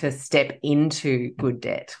people to step into good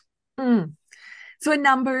debt? mm. So a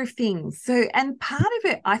number of things. So, and part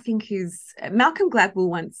of it, I think, is Malcolm Gladwell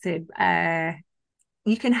once said,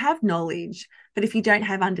 you can have knowledge, but if you don't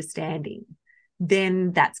have understanding,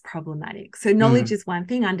 then that's problematic. So knowledge Mm, is one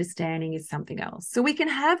thing, understanding is something else. So we can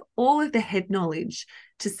have all of the head knowledge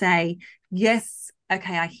to say, yes,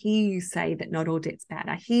 okay, I hear you say that not all debt's bad.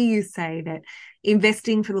 I hear you say that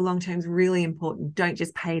investing for the long term is really important. Don't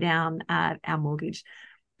just pay down our mortgage.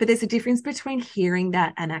 But there's a difference between hearing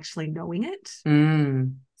that and actually knowing it.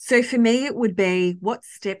 mm, So for me, it would be, what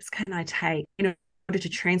steps can I take in order to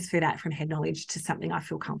transfer that from head knowledge to something I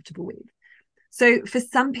feel comfortable with? So for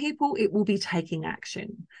some people, it will be taking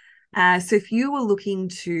action. So if you were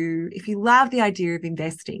if you love the idea of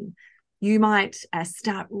investing, you might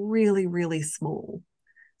start really, really small.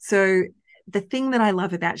 So the thing that I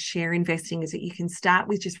love about share investing is that you can start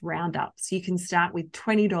with just roundups. You can start with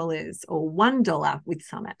 $20 or $1 with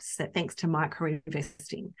some apps, thanks to micro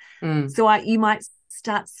investing. mm. So you might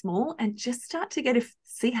start small and just start to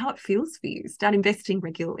see how it feels for you. Start investing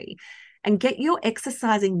regularly and get your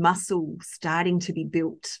exercising muscle starting to be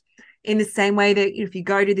built. In the same way that if you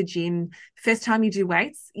go to the gym, first time you do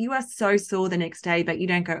weights, you are so sore the next day, but you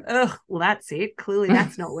don't go, oh, well, that's it. Clearly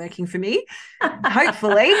that's not working for me.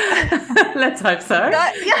 Hopefully. Let's hope so.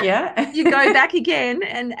 Yeah. Yeah. You go back again,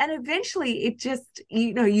 and eventually it just,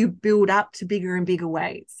 you build up to bigger and bigger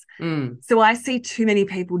weights. Mm, So I see too many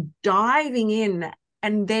people diving in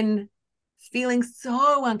and then feeling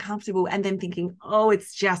so uncomfortable and then thinking, oh,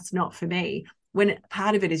 it's just not for me, when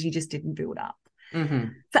part of it is you just didn't build up. mm-hmm.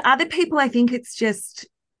 For other people, I think it's just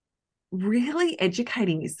really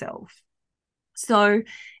educating yourself. So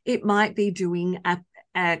it might be doing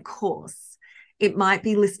a course. It might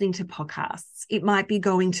be listening to podcasts. It might be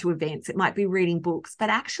going to events. It might be reading books, but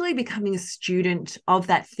actually becoming a student of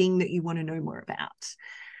that thing that you want to know more about.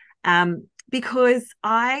 Because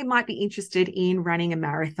I might be interested in running a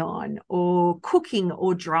marathon or cooking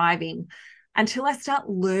or driving. Until I start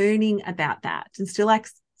learning about that, and still like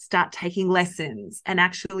start taking lessons and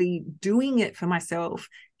actually doing it for myself,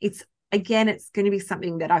 it's going to be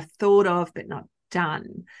something that I've thought of but not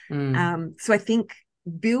done. Mm. So I think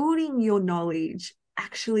building your knowledge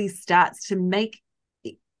actually starts to make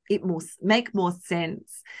make more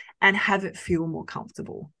sense and have it feel more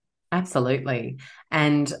comfortable. Absolutely.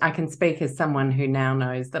 And I can speak as someone who now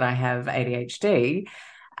knows that I have ADHD.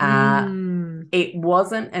 Mm. It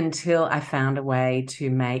wasn't until I found a way to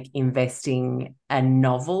make investing a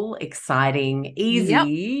novel, exciting, Yep.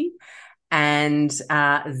 easy, and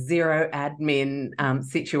zero admin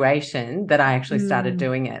situation that I actually started Mm.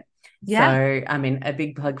 doing it. Yeah. So, I mean, a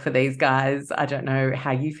big plug for these guys. I don't know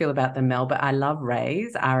how you feel about them, Mel, but I love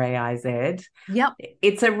Raiz, RAIZ. Yep.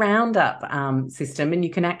 It's a roundup system, and you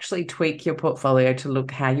can actually tweak your portfolio to look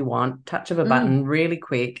how you want, touch of a Mm. button, really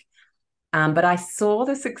quick. But I saw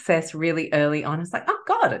the success really early on. It's like, oh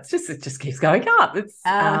God, it just keeps going up.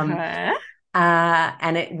 Uh-huh.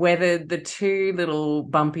 And it weathered the two little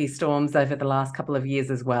bumpy storms over the last couple of years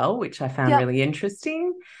as well, which I found Yep. really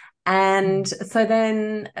interesting. And so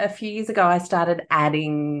then a few years ago, I started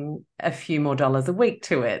adding a few more dollars a week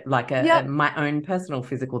to it, like Yep. my own personal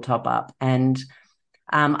physical top up. And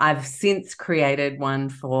I've since created one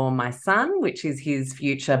for my son, which is his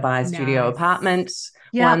future buy studio Nice. apartment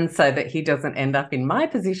Yep. one, so that he doesn't end up in my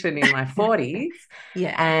position in my 40s.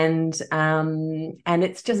 Yeah. And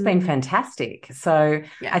it's just been Mm. fantastic. So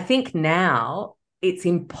Yeah. I think now it's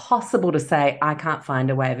impossible to say I can't find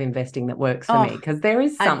a way of investing that works for me, Oh, because there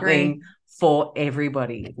is I agree. something for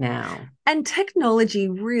everybody now. And technology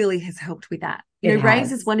really has helped with that. It Raise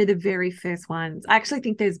is has. one of the very first ones. I actually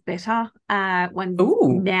think there's better ones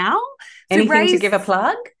Ooh, now. So anything to Raise, give a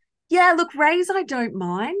plug? yeah, look, Raise, I don't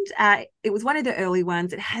mind. It was one of the early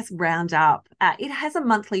ones. It has Roundup. It has a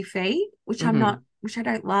monthly fee, which Mm-hmm. which I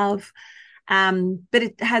don't love. But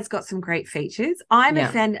it has got some great features. I'm a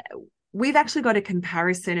Yeah. fan. We've actually got a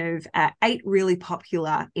comparison of 8 really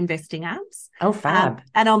popular investing apps. Oh, fab.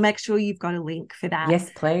 And I'll make sure you've got a link for that.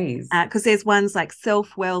 Yes, please. Because there's ones like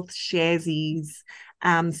Self Wealth, Sharesies,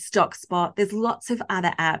 StockSpot. There's lots of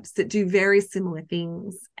other apps that do very similar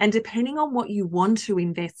things. And depending on what you want to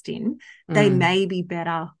invest in, they may be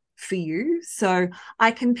better for you. So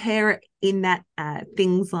I compare it in that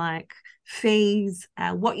things like fees,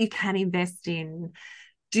 what you can invest in.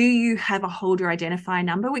 Do you have a holder identifier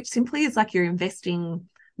number, which simply is like your investing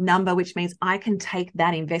number, which means I can take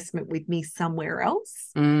that investment with me somewhere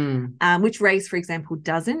else, which Raise, for example,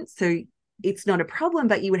 doesn't. So it's not a problem,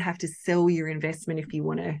 but you would have to sell your investment if you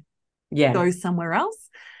want to go somewhere else.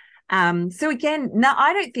 So again, no,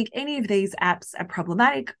 I don't think any of these apps are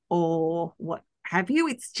problematic or what have you.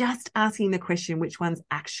 It's just asking the question, which one's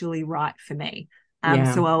actually right for me.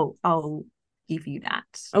 So I'll give you that.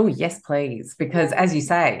 Oh, yes, please. Because as you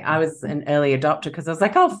say, I was an early adopter because I was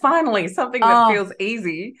like, oh, finally, something that feels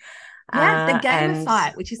easy. Yeah, the And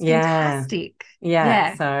Gamified, which is yeah, fantastic. yeah.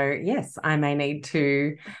 Yeah. So, yes, I may need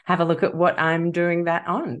to have a look at what I'm doing that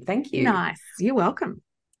on. Thank you. Nice. You're welcome.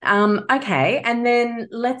 Okay. And then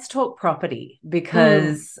let's talk property, Mm.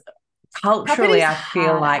 because culturally, Property's I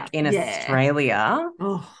feel like harder. in Yeah. Australia,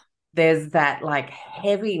 Oh, there's that like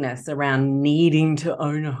heaviness around needing to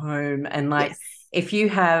own a home. And like, yes. if you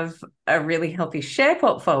have a really healthy share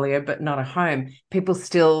portfolio, but not a home, people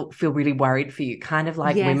still feel really worried for you, kind of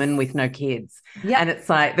like Yes. women with no kids. Yep. And it's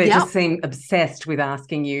like, they Yep. just seem obsessed with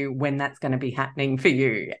asking you when that's going to be happening for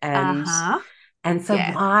you. Uh-huh. And so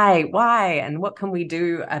Yeah. why? And what can we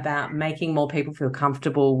do about making more people feel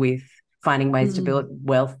comfortable with finding ways to build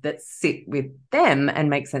wealth that sit with them and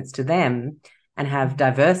make sense to them, and have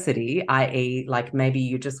diversity, i.e., like maybe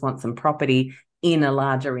you just want some property in a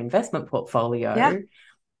larger investment portfolio, Yeah.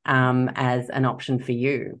 as an option for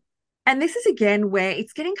you. And this is again where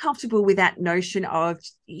it's getting comfortable with that notion of,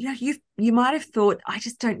 you might have thought, I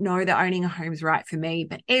just don't know that owning a home's right for me,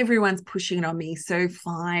 but everyone's pushing it on me. So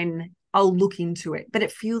fine, I'll look into it. But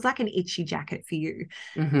it feels like an itchy jacket for you.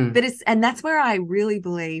 Mm-hmm. And that's where I really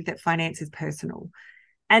believe that finance is personal.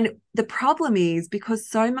 And the problem is because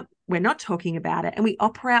we're not talking about it and we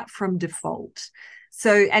operate from default.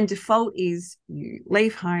 So, and default is you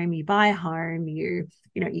leave home, you buy a home, you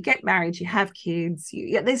get married, you have kids,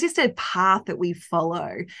 there's just a path that we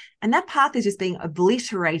follow. And that path is just being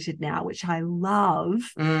obliterated now, which I love.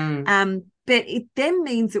 But it then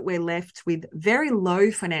means that we're left with very low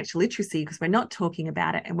financial literacy because we're not talking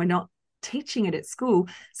about it and we're not teaching it at school.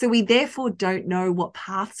 So we therefore don't know what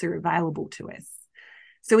paths are available to us.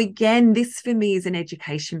 So again, this for me is an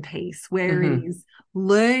education piece where it is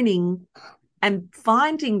learning and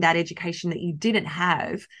finding that education that you didn't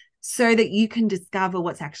have so that you can discover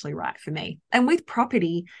what's actually right for me. And with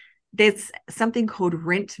property, there's something called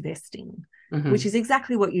rent vesting, which is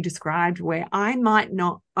exactly what you described, where I might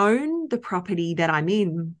not own the property that I'm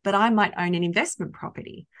in, but I might own an investment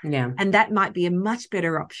property. Yeah. And that might be a much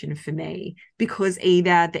better option for me because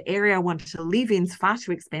either the area I want to live in is far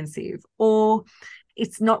too expensive, or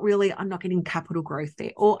it's not really, I'm not getting capital growth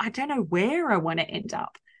there, or I don't know where I want to end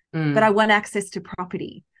up, but I want access to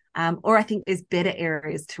property. Or I think there's better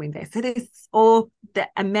areas to invest. Or the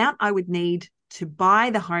amount I would need to buy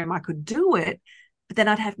the home, I could do it, but then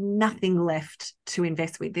I'd have nothing left to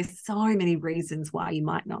invest with. There's so many reasons why you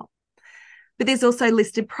might not. But there's also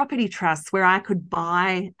listed property trusts where I could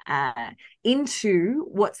buy into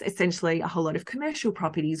what's essentially a whole lot of commercial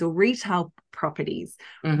properties or retail properties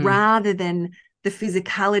rather than the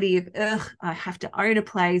physicality of, I have to own a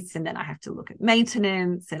place and then I have to look at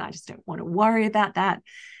maintenance and I just don't want to worry about that.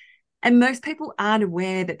 And most people aren't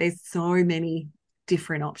aware that there's so many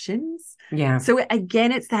different options. Yeah. So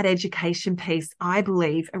again, it's that education piece, I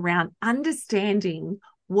believe, around understanding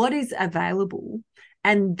what is available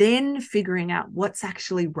and then figuring out what's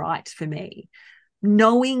actually right for me,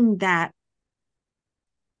 knowing that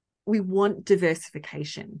we want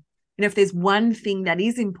diversification. If there's one thing that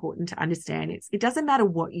is important to understand, it doesn't matter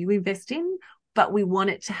what you invest in, but we want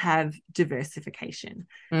it to have diversification.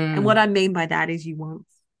 And what I mean by that is you want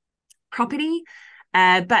property,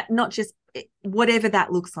 but not just whatever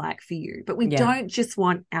that looks like for you. But we Yeah. don't just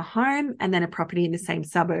want our home and then a property in the same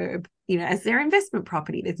suburb, as their investment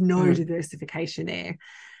property. There's no diversification there.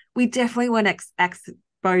 We definitely want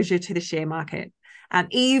exposure to the share market.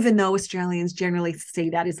 Even though Australians generally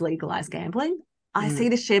see that as legalized gambling, I see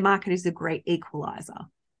the share market as a great equalizer.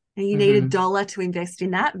 And you need $1 to invest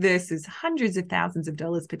in that versus hundreds of thousands of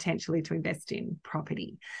dollars potentially to invest in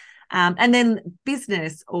property. And then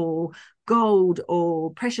business or gold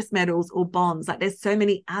or precious metals or bonds, like there's so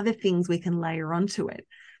many other things we can layer onto it.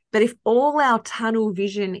 But if all our tunnel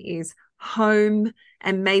vision is home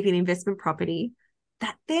and maybe an investment property,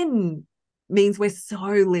 that then means we're so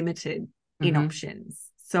limited in options.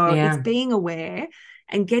 So it's being aware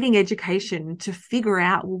and getting education to figure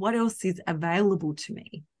out, well, what else is available to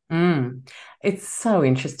me. It's so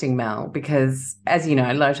interesting, Mel, because as you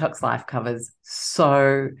know, Low Tox Life covers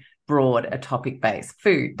so broad a topic base: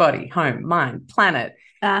 food, body, home, mind, planet.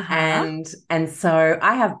 And so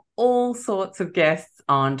I have all sorts of guests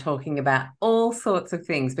on talking about all sorts of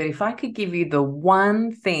things. But if I could give you the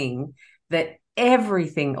one thing that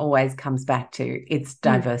everything always comes back to, it's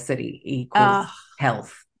diversity equals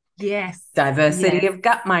health. Yes. Diversity of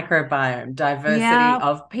gut microbiome, diversity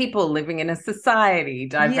of people living in a society,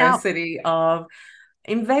 diversity of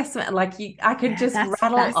investment. Like I could just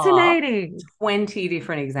rattle off 20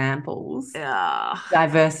 different examples.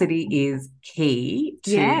 Diversity is key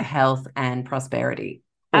to health and prosperity.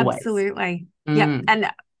 Always. Absolutely. Yeah.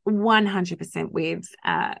 And 100%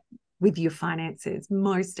 with your finances,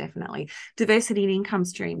 most definitely. Diversity in income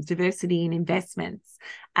streams, diversity in investments,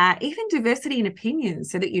 even diversity in opinions,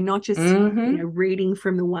 so that you're not just reading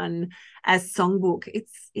from the one as songbook.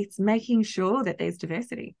 It's making sure that there's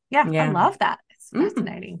diversity. I love that. It's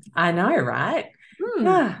fascinating. I know, right?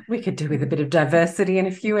 We could do with a bit of diversity in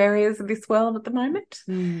a few areas of this world at the moment.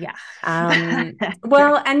 Yeah.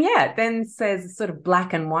 Well, and then says sort of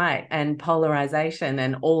black and white and polarization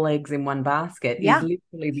and all eggs in one basket is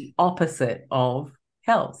literally the opposite of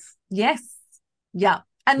health. Yes. Yeah.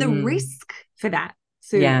 And the risk for that.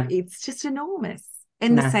 So it's just enormous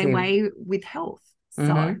in the same way with health.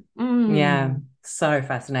 So, yeah, so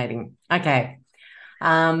fascinating. Okay.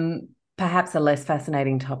 Perhaps a less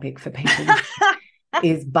fascinating topic for people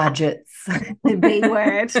is budgets. The B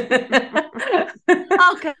word.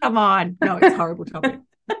 Oh, come on. No, it's a horrible topic.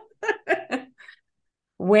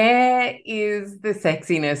 Where is the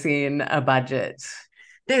sexiness in a budget?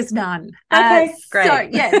 There's none. Okay, great. So,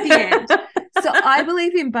 the end. So I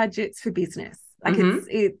believe in budgets for business. Like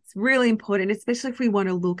it's really important, especially if we want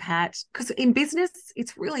to look at, because in business,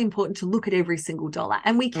 it's really important to look at every single dollar,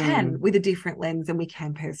 and we can with a different lens, and we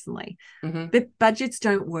can personally. But budgets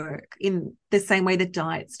don't work in the same way that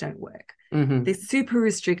diets don't work. They're super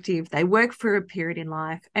restrictive. They work for a period in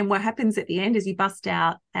life. And what happens at the end is you bust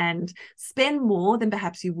out and spend more than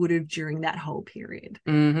perhaps you would have during that whole period.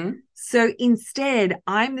 So instead,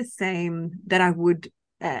 I'm the same that I would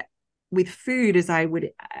with food as I would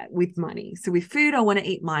with money. So with food, I want to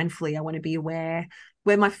eat mindfully. I want to be aware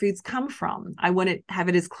where my foods come from. I want to have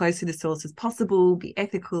it as close to the source as possible, be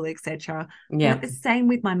ethical, etc. The same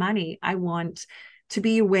with my money. I want to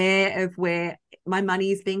be aware of where my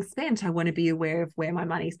money is being spent. I want to be aware of where my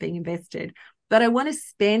money is being invested. But I want to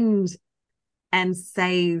spend and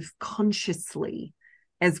save consciously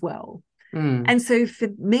as well. And so for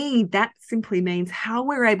me, that simply means how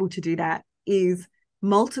we're able to do that is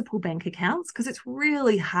multiple bank accounts, because it's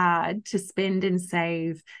really hard to spend and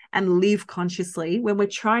save and live consciously when we're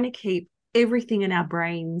trying to keep everything in our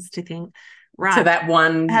brains to think, right, to that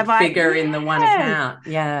one figure in the one account.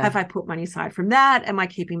 Have I put money aside from that? Am I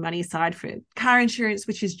keeping money aside for car insurance,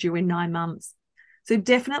 which is due in 9 months? So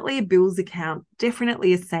definitely a bills account,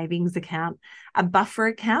 definitely a savings account, a buffer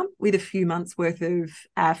account with a few months worth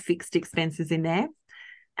of fixed expenses in there.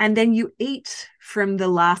 And then you eat from the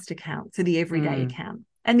last account, so the everyday account.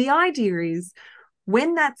 And the idea is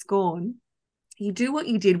when that's gone, you do what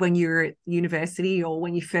you did when you were at university or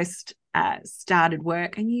when you first started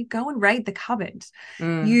work, and you go and raid the cupboard.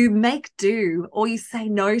 You make do, or you say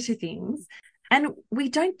no to things. And we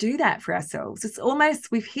don't do that for ourselves. It's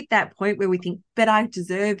almost we've hit that point where we think, but I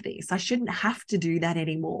deserve this. I shouldn't have to do that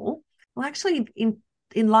anymore. Well, actually,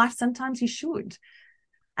 in life, sometimes you should.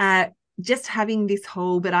 Just having this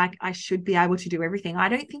whole, but I should be able to do everything, I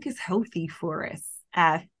don't think is healthy for us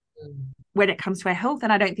when it comes to our health.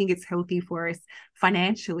 And I don't think it's healthy for us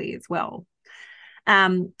financially as well.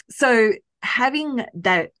 So having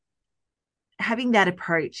that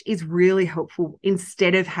approach is really helpful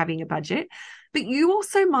instead of having a budget. But you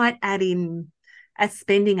also might add in a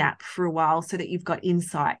spending app for a while so that you've got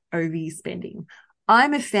insight over your spending.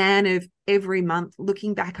 I'm a fan of every month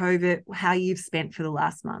looking back over how you've spent for the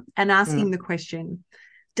last month and asking the question,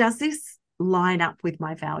 does this line up with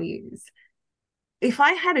my values? If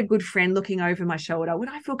I had a good friend looking over my shoulder, would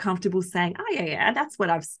I feel comfortable saying, oh, yeah, that's what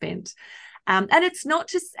I've spent? And it's not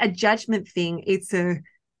just a judgment thing. It's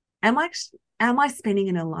am I spending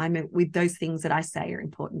in alignment with those things that I say are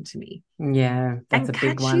important to me? Yeah, that's And a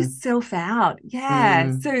big catch one. yourself out.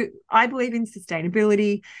 Yeah. So I believe in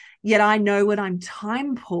sustainability, yet I know when I'm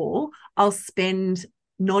time poor, I'll spend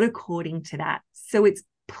not according to that. So it's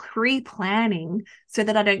pre-planning so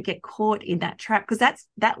that I don't get caught in that trap, because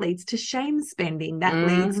that leads to shame spending, that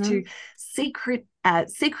leads to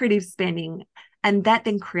secretive spending, and that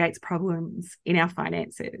then creates problems in our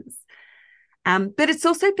finances. But it's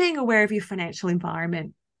also being aware of your financial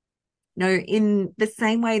environment. You know, in the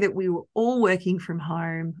same way that we were all working from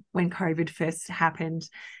home when COVID first happened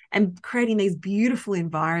and creating these beautiful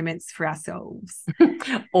environments for ourselves.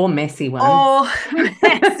 Or messy ones. Or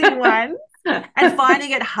messy ones. And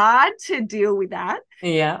finding it hard to deal with that.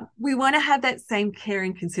 Yeah. We want to have that same care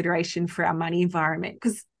and consideration for our money environment.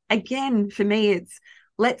 Because again, for me, it's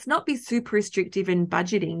let's not be super restrictive in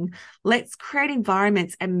budgeting. Let's create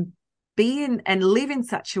environments and be in and live in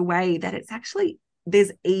such a way that it's actually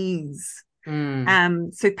there's ease.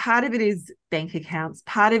 So part of it is bank accounts.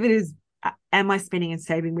 Part of it is, am I spending and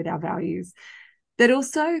saving with our values? But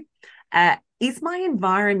also, is my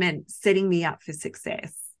environment setting me up for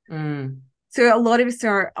success? So a lot of us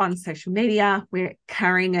are on social media. We're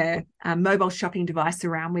carrying a mobile shopping device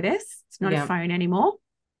around with us. It's not a phone anymore.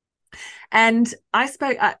 And I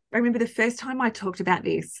remember the first time I talked about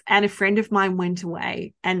this, and a friend of mine went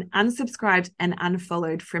away and unsubscribed and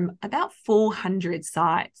unfollowed from about 400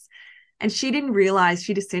 sites. And she didn't realize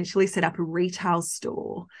she'd essentially set up a retail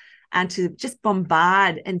store and to just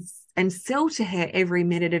bombard and sell to her every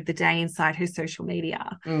minute of the day inside her social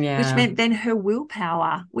media, which meant then her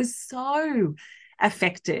willpower was so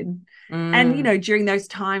affected. And, you know, during those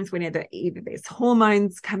times when either there's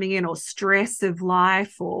hormones coming in or stress of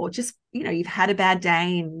life, or just, you know, you've had a bad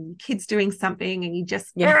day and kids doing something and you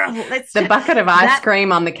just, the bucket of ice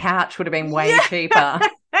cream on the couch would have been way cheaper.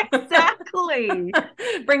 Exactly.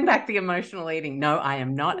 Bring back the emotional eating. No, I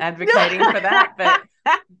am not advocating for that, but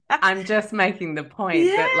I'm just making the point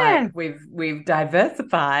that like we've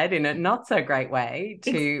diversified in a not so great way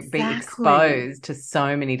to be exposed to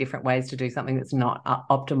so many different ways to do something that's not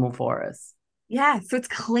optimal for us. Yeah, so it's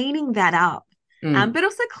cleaning that up. But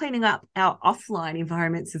also cleaning up our offline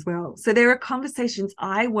environments as well. So there are conversations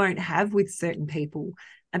I won't have with certain people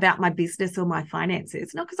about my business or my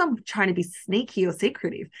finances, not because I'm trying to be sneaky or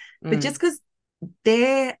secretive, but just because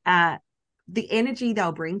the energy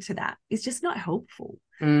they'll bring to that is just not helpful.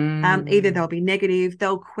 Either they'll be negative,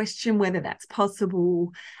 they'll question whether that's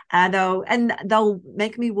possible, they'll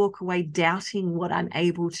make me walk away doubting what I'm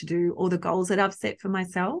able to do or the goals that I've set for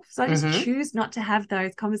myself. So I just choose not to have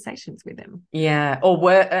those conversations with them. Yeah, or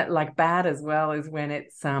like bad as well is when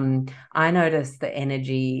it's I notice the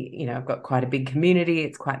energy. You know, I've got quite a big community;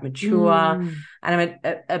 it's quite mature, and I'm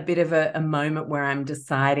at a bit of a moment where I'm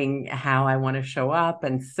deciding how I want to show up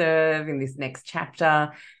and serve in this next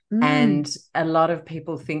chapter. And a lot of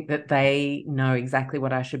people think that they know exactly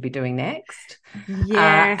what I should be doing next.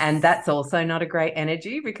 And that's also not a great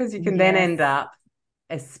energy, because you can then end up,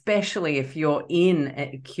 especially if you're in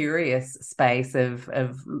a curious space of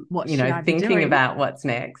you know, thinking about what's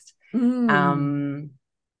next, then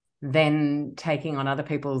taking on other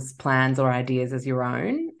people's plans or ideas as your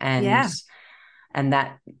own. And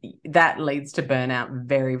that leads to burnout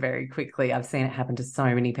very, very quickly. I've seen it happen to so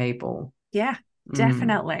many people. Yeah.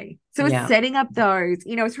 Definitely. So it's setting up those,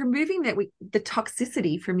 you know, it's removing the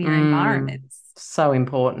toxicity from your environments. So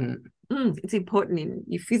important. It's important in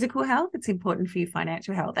your physical health. It's important for your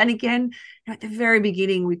financial health. And again, you know, at the very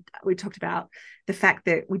beginning, we talked about the fact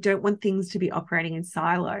that we don't want things to be operating in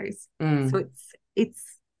silos. So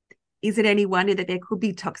is it any wonder that there could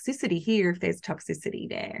be toxicity here if there's toxicity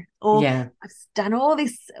there? Or I've done all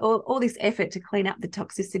this effort to clean up the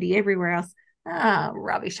toxicity everywhere else.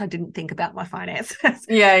 Rubbish. I didn't think about my finances.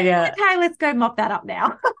 Okay, let's go mop that up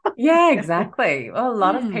now. Yeah, exactly. Well, a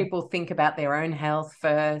lot of people think about their own health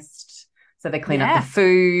first. So they clean up the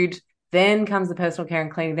food, then comes the personal care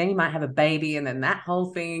and cleaning. Then you might have a baby, and then that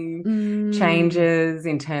whole thing changes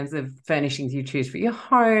in terms of furnishings you choose for your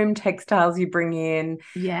home, textiles you bring in.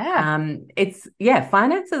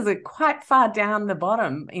 Finances are quite far down the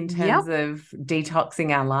bottom in terms of detoxing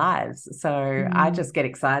our lives. So I just get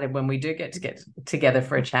excited when we do get together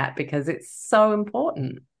for a chat, because it's so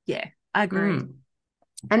important. Yeah, I agree.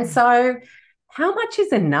 And so how much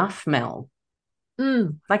is enough, Mel?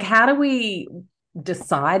 Like, how do we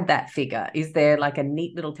decide that figure? Is there like a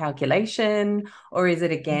neat little calculation, or is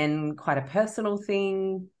it again quite a personal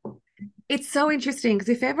thing? It's so interesting because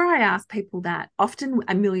if ever I ask people that, often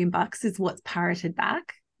 $1 million is what's parroted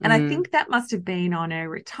back. And I think that must have been on a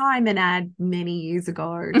retirement ad many years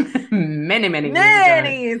ago. Many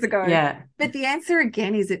years ago. Yeah. But the answer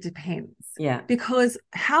again is it depends. Yeah. Because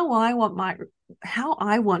how I want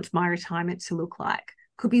my retirement to look like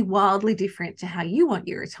could be wildly different to how you want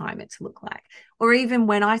your retirement to look like. Or even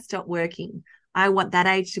when I stop working, I want that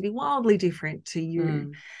age to be wildly different to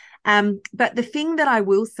you. But the thing that I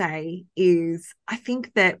will say is I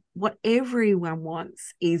think that what everyone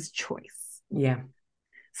wants is choice. Yeah.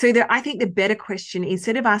 So I think the better question,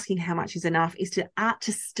 instead of asking how much is enough, is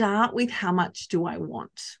to start with how much do I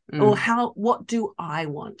want, or what do I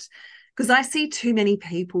want? Because I see too many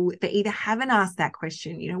people that either haven't asked that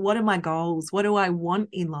question, what are my goals? What do I want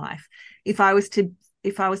in life? If I was to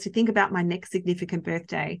think about my next significant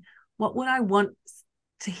birthday, what would I want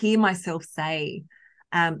to hear myself say?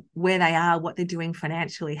 Where they are, what they're doing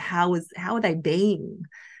financially, how are they being?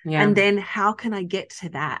 Yeah. And then how can I get to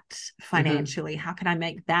that financially? How can I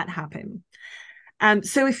make that happen?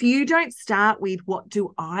 So if you don't start with what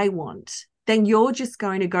do I want, then you're just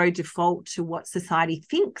going to go default to what society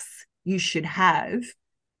thinks you should have,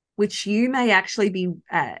 which you may actually be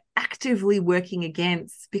actively working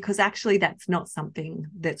against, because actually that's not something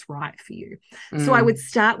that's right for you. So I would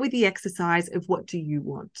start with the exercise of what do you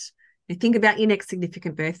want? Think about your next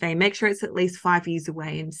significant birthday, make sure it's at least 5 years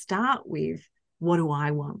away, and start with what do I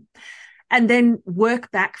want? And then work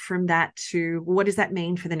back from that to what does that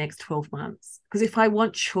mean for the next 12 months? Because if I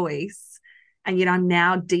want choice and yet I'm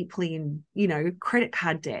now deeply in, credit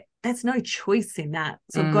card debt, there's no choice in that.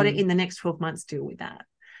 So I've got to, in the next 12 months, deal with that.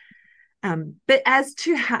 But as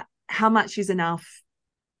to how much is enough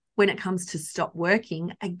when it comes to stop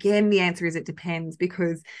working, again, the answer is it depends,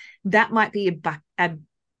 because that might be a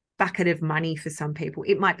bucket of money for some people.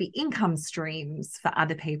 It might be income streams for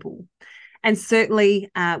other people. And certainly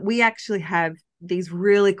we actually have these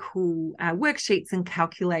really cool worksheets and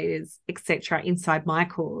calculators, etc., inside my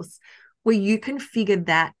course, where you can figure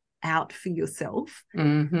that out for yourself.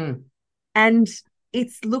 And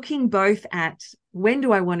it's looking both at when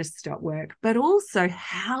do I want to stop work, but also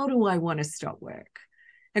how do I want to stop work?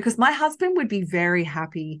 Because my husband would be very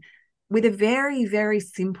happy with a very, very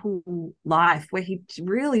simple life where he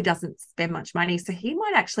really doesn't spend much money. So he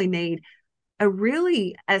might actually need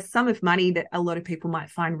a sum of money that a lot of people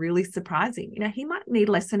might find really surprising. He might need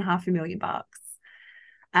less than $500,000.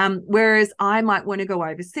 Whereas I might want to go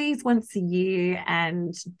overseas once a year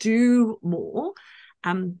and do more.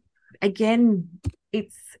 Again,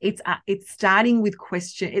 it's starting with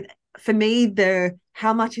question. For me, the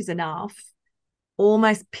how much is enough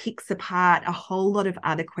almost picks apart a whole lot of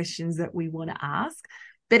other questions that we want to ask,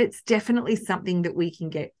 but it's definitely something that we can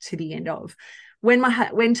get to the end of. When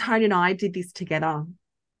Tony and I did this together,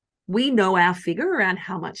 we know our figure around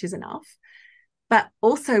how much is enough, but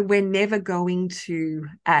also we're never going to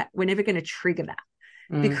trigger that,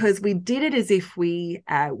 because we did it as if we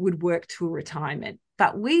would work to a retirement.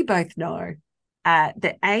 But we both know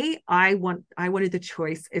that I wanted the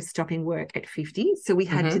choice of stopping work at 50. So we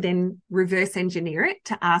had to then reverse engineer it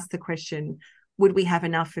to ask the question, would we have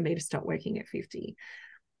enough for me to stop working at 50?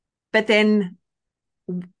 But then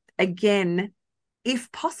again,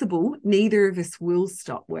 if possible, neither of us will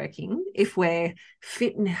stop working if we're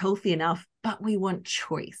fit and healthy enough, but we want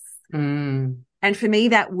choice. And for me,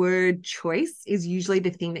 that word choice is usually the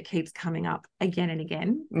thing that keeps coming up again and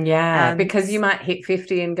again. Yeah, because you might hit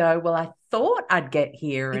 50 and go, well, I thought I'd get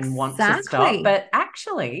here and want to stop, but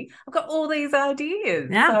actually I've got all these ideas.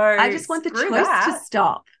 Yeah, so I just want the choice to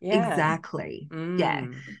stop. Yeah. Exactly. Yeah.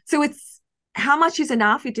 So it's how much is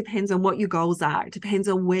enough? It depends on what your goals are. It depends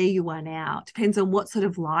on where you are now. It depends on what sort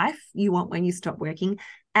of life you want when you stop working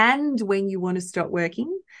and when you want to stop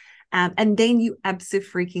working. And then you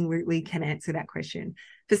absolutely can answer that question.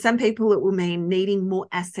 For some people, it will mean needing more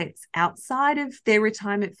assets outside of their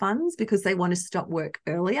retirement funds because they want to stop work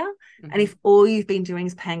earlier. And if all you've been doing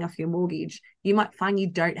is paying off your mortgage, you might find you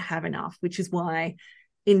don't have enough, which is why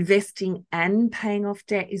investing and paying off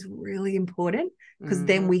debt is really important, because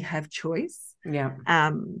then we have choice. Yeah.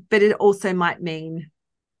 But it also might mean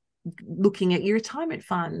looking at your retirement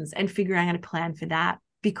funds and figuring out a plan for that,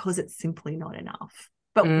 because it's simply not enough.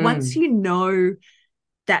 But once you know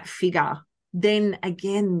that figure, then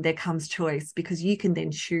again, there comes choice, because you can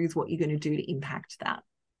then choose what you're going to do to impact that.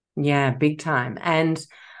 Yeah, big time. And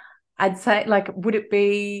I'd say, would it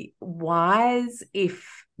be wise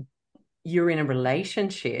if you're in a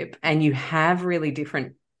relationship and you have really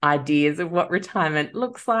different ideas of what retirement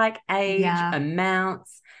looks like, age, Yeah.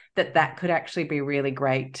 amounts, that could actually be really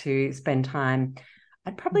great to spend time.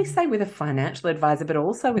 I'd probably say with a financial advisor, but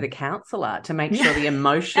also with a counselor to make sure the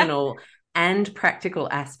emotional and practical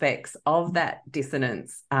aspects of that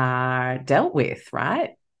dissonance are dealt with,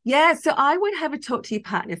 right? Yeah, so I would have a talk to your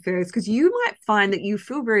partner first because you might find that you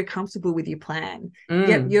feel very comfortable with your plan.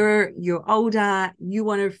 Yep, Mm. you're older, you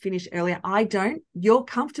want to finish earlier. I don't. You're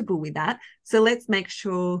comfortable with that. So let's make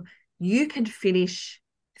sure you can finish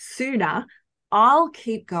sooner. I'll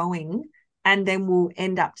keep going and then we'll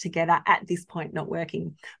end up together at this point not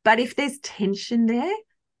working. But if there's tension there,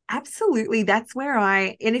 absolutely that's where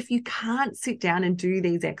and if you can't sit down and do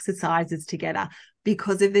these exercises together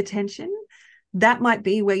because of the tension, that might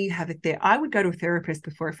be where you have it there. I would go to a therapist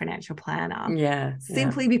before a financial planner. Yeah.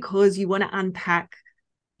 Simply because you want to unpack,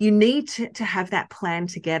 you need to have that plan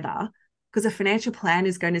together because a financial plan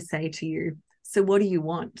is going to say to you, so what do you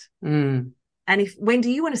want? Mm. And when do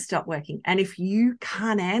you want to stop working? And if you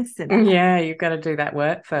can't answer that, Yeah, you've got to do that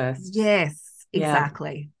work first. yes, Yeah.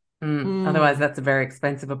 exactly. Otherwise, that's a very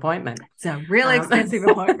expensive appointment. It's a really expensive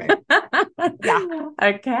appointment. Yeah.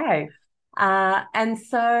 Okay. And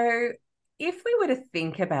so if we were to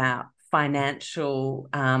think about financial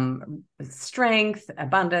strength,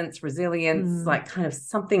 abundance, resilience, like kind of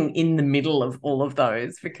something in the middle of all of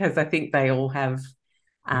those, because I think they all have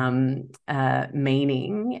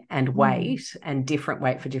meaning and weight and different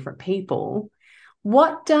weight for different people.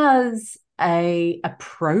 What does a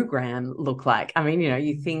program look like? I mean,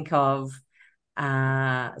 you think of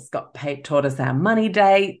Scott Pape taught us our money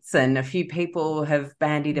dates, and a few people have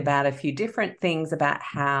bandied about a few different things about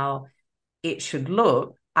how it should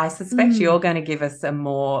look. I suspect you're going to give us a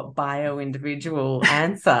more bio-individual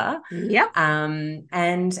answer. Yep.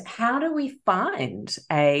 And how do we find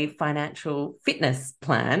a financial fitness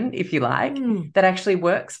plan, if you like, that actually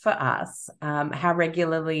works for us? How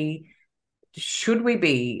regularly should we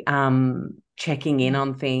be checking in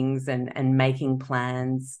on things and making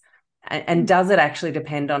plans? And does it actually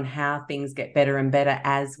depend on how things get better and better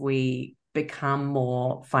as we become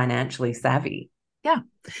more financially savvy? Yeah.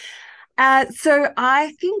 So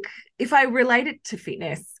I think if I relate it to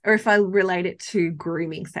fitness or if I relate it to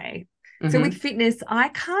grooming, say, so with fitness, I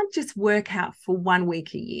can't just work out for 1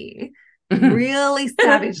 week a year, really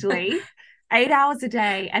savagely, 8 hours a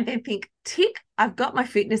day, and then think, tick, I've got my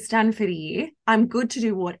fitness done for the year. I'm good to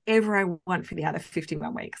do whatever I want for the other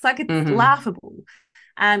 51 weeks. Like it's laughable.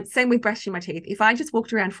 Same with brushing my teeth. If I just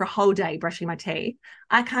walked around for a whole day brushing my teeth,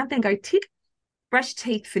 I can't then go, tick, brush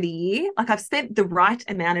teeth for the year. Like I've spent the right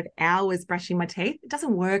amount of hours brushing my teeth. It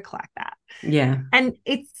doesn't work like that. Yeah. And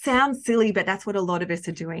it sounds silly, but that's what a lot of us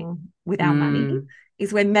are doing with our money,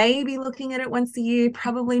 is we're maybe looking at it once a year,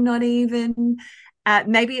 probably not even.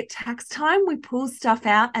 Maybe at tax time, we pull stuff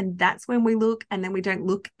out and that's when we look and then we don't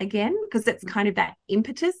look again because it's kind of that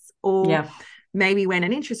impetus. Or maybe when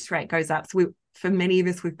an interest rate goes up. So for many of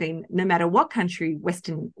us, we've been, no matter what country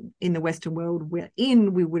in the Western world we're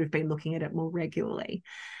in, we would have been looking at it more regularly.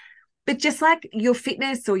 But just like your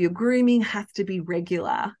fitness or your grooming has to be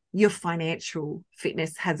regular, your financial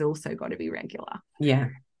fitness has also got to be regular. Yeah.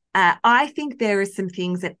 I think there are some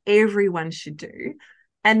things that everyone should do.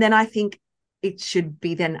 And then I think it should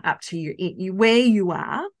be then up to you where you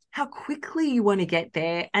are, how quickly you want to get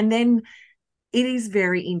there. And then it is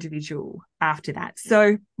very individual after that.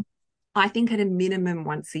 So I think at a minimum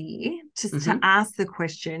once a year, just to ask the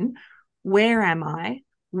question, where am I?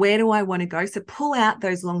 Where do I want to go? So pull out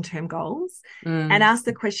those long-term goals and ask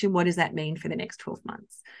the question, what does that mean for the next 12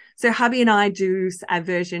 months? So hubby and I do a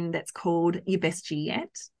version that's called Your Best Year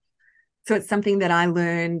Yet. So it's something that I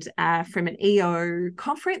learned from an EO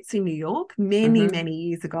conference in New York many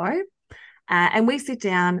years ago. And we sit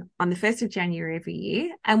down on the 1st of January every year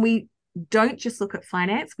and we don't just look at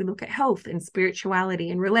finance, we look at health and spirituality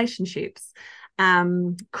and relationships,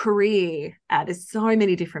 career. There's so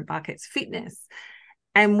many different buckets, fitness.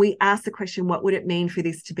 And we ask the question, what would it mean for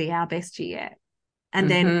this to be our best year yet?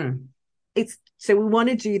 And then so we want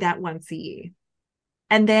to do that once a year.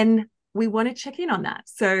 And then we want to check in on that.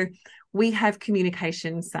 So we have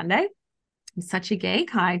Communication Sunday. I'm such a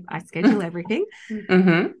geek. I schedule everything.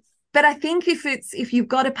 But I think if you've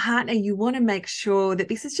got a partner, you want to make sure that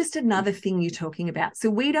this is just another thing you're talking about. So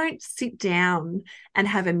we don't sit down and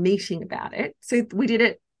have a meeting about it. So we did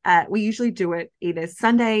it. We usually do it either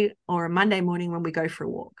Sunday or a Monday morning when we go for a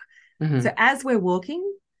walk. So as we're walking,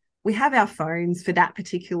 we have our phones for that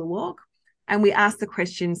particular walk and we ask the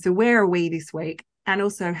question, so where are we this week? And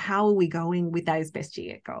also, how are we going with those best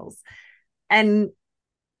year goals? And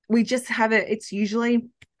we just have it's usually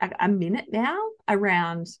a minute now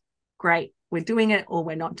around, great, we're doing it or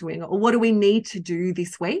we're not doing it, or what do we need to do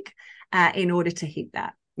this week in order to hit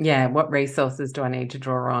that. Yeah, what resources do I need to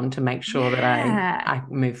draw on to make sure that I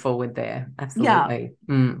move forward there? Absolutely.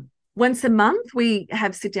 Yeah. Once a month, we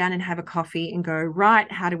sit down and have a coffee and go, right,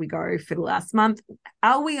 how do we go for the last month?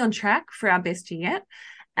 Are we on track for our best year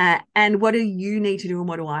yet? And what do you need to do and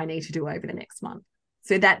what do I need to do over the next month?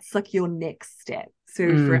 So that's like your next step.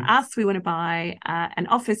 So for us, we want to buy an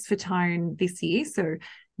office for Tone this year. So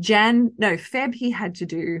Feb, he had to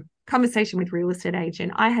do conversation with real estate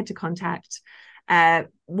agent. I had to contact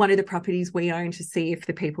one of the properties we own to see if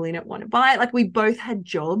the people in it want to buy it. Like, we both had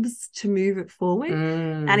jobs to move it forward.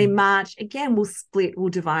 And in March, again, we'll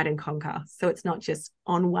divide and conquer. So it's not just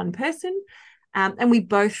on one person. And we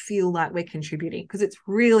both feel like we're contributing, because it's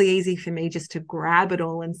really easy for me just to grab it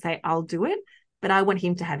all and say, I'll do it. But I want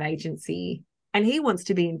him to have agency and he wants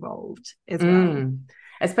to be involved as well.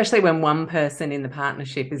 Especially when one person in the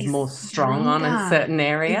partnership is more strong on a certain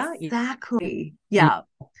area. Exactly. Yeah.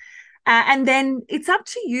 And then it's up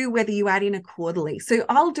to you whether you add in a quarterly. So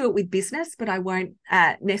I'll do it with business, but I won't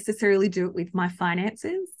necessarily do it with my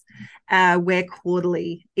finances. Where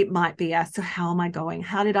quarterly, it might be, so how am I going?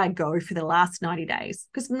 How did I go for the last 90 days?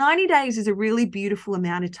 Because 90 days is a really beautiful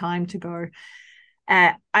amount of time to go.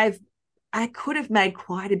 I could have made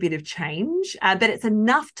quite a bit of change, but it's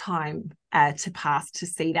enough time to pass to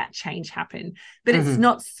see that change happen. But it's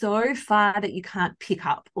not so far that you can't pick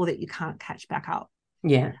up or that you can't catch back up.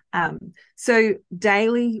 Yeah. So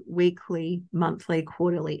daily, weekly, monthly,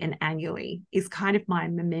 quarterly, and annually is kind of my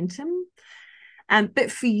momentum.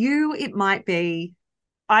 But for you, it might be,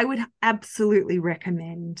 I would absolutely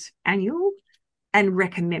recommend annual and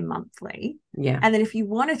recommend monthly. Yeah. And then if you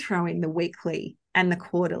want to throw in the weekly and the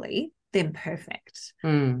quarterly, then perfect.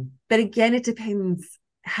 But again, it depends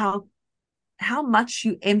how much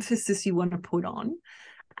emphasis you want to put on,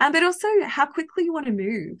 but also how quickly you want to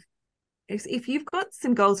move. If you've got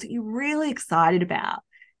some goals that you're really excited about,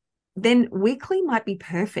 then weekly might be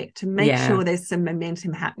perfect to make sure there's some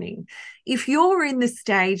momentum happening. If you're in the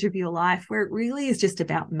stage of your life where it really is just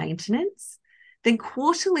about maintenance, then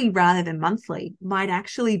quarterly rather than monthly might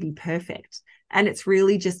actually be perfect. And it's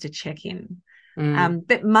really just a check-in.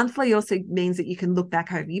 But monthly also means that you can look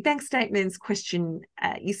back over your bank statements, question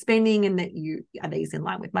your spending, and that are these in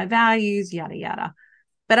line with my values, yada, yada.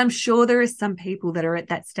 But I'm sure there are some people that are at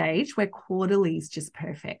that stage where quarterly is just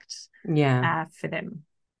perfect for them.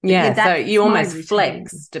 Yeah, so you almost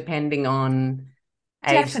flex depending on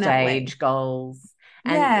age, stage, goals.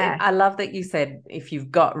 And I love that you said if you've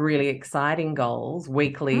got really exciting goals,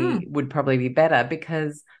 weekly would probably be better,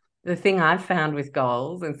 because the thing I've found with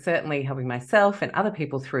goals, and certainly helping myself and other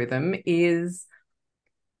people through them, is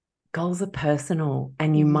goals are personal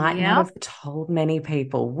and you might not have told many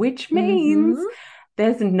people, which means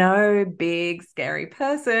there's no big scary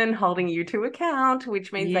person holding you to account,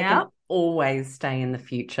 which means they can always stay in the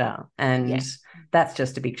future. And that's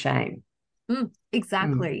just a big shame.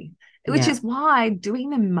 Exactly. Which is why doing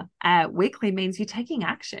them weekly means you're taking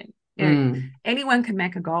action. You know, anyone can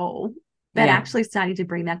make a goal, but actually starting to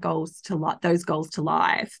bring those goals to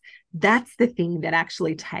life, that's the thing that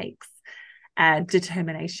actually takes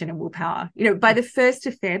determination and willpower. You know, by the 1st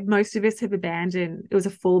of Feb, most of us have abandoned, it was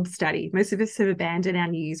a Forbes study, most of us have abandoned our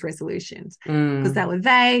New Year's resolutions because they were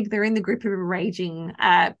vague. They're in the grip of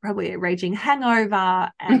probably a raging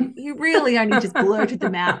hangover, and you really only just blurted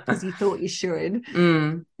them out because you thought you should.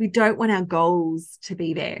 We don't want our goals to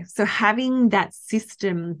be there. So having that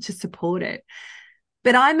system to support it.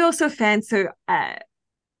 But I'm also a fan, so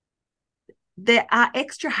there are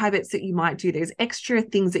extra habits that you might do. There's extra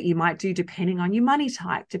things that you might do depending on your money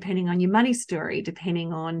type, depending on your money story,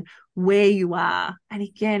 depending on where you are. And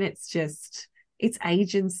again, it's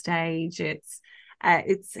age and stage.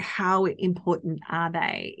 It's how important are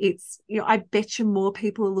they? It's, I bet you more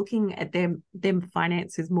people are looking at them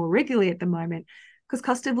finances more regularly at the moment because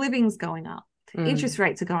cost of living is going up. Interest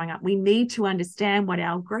rates are going up. We need to understand what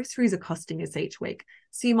our groceries are costing us each week.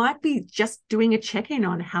 So you might be just doing a check-in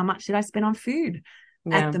on how much did I spend on food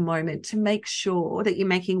at the moment to make sure that you're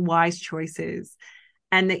making wise choices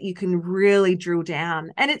and that you can really drill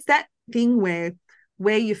down. And it's that thing where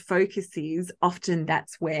your focus is, often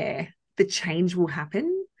that's where the change will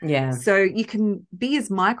happen. Yeah. So you can be as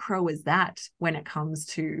micro as that when it comes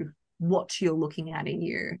to what you're looking at in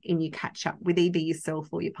your catch up with either yourself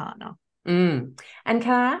or your partner. And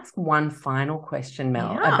can I ask one final question,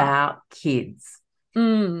 Mel, about kids?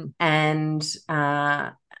 And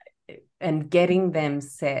and getting them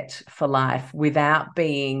set for life without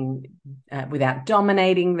being, without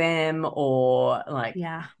dominating them or like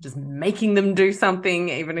just making them do something,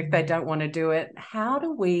 even if they don't want to do it. How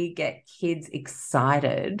do we get kids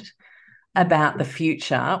excited about the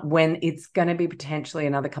future when it's going to be potentially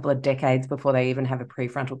another couple of decades before they even have a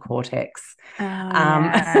prefrontal cortex?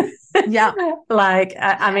 Yeah. Like,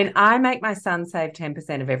 I mean, I make my son save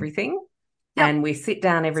 10% of everything. Yep. And we sit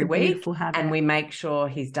down every week and we make sure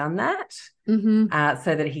he's done that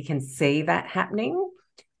so that he can see that happening.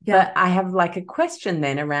 Yep. But I have like a question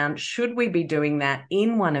then around, should we be doing that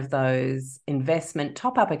in one of those investment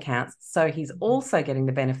top-up accounts so he's also getting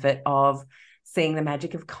the benefit of seeing the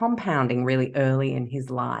magic of compounding really early in his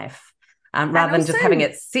life, rather than just having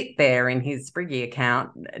it sit there in his Spriggy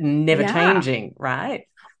account, never changing, right?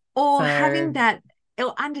 Or having that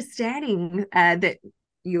understanding that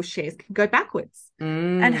your shares can go backwards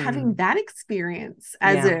and having that experience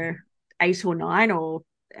as a 8 or 9 or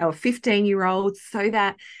 15-year-old, so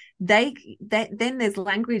that then there's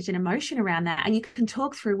language and emotion around that, and you can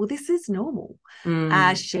talk through, well, this is normal.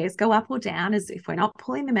 Shares go up or down, as if we're not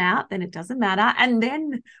pulling them out, then it doesn't matter. And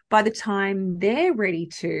then by the time they're ready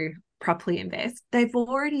to properly invest,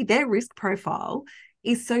 their risk profile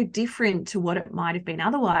is so different to what it might have been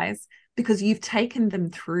otherwise, because you've taken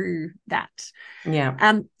them through that.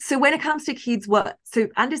 So when it comes to kids, so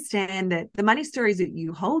understand that the money stories that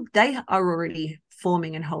you hold, they are already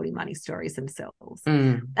forming and holding money stories themselves.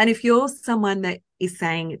 And if you're someone that is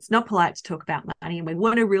saying it's not polite to talk about money and we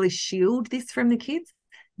want to really shield this from the kids,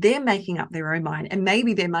 they're making up their own mind, and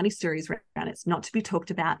maybe their money stories around it's not to be talked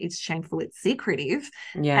about, it's shameful, it's secretive.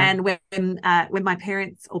 And when my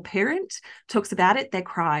parent talks about it, they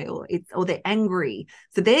cry or they're angry.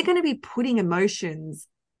 So they're going to be putting emotions,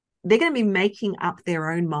 they're going to be making up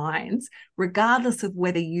their own minds regardless of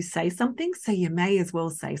whether you say something. So you may as well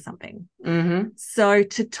say something. So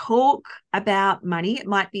to talk about money, it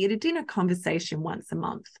might be at a dinner conversation once a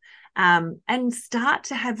month. And start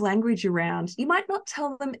to have language around, you might not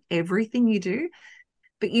tell them everything you do,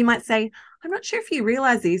 but you might say, I'm not sure if you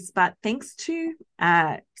realize this, but thanks to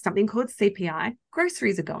something called CPI,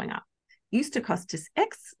 groceries are going up. Used to cost us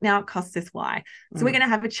X, now it costs us Y. So we're going to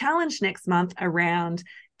have a challenge next month around,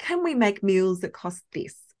 can we make meals that cost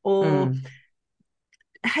this? Or,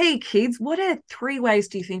 hey, kids, what are 3 ways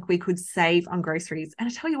do you think we could save on groceries? And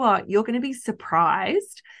I tell you what, you're going to be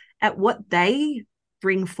surprised at what they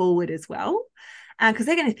bring forward as well, because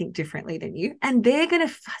they're going to think differently than you, and they're going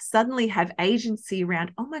to suddenly have agency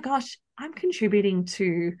around, oh my gosh, I'm contributing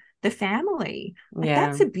to the family.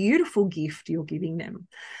 That's a beautiful gift you're giving them.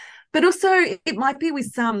 But also it might be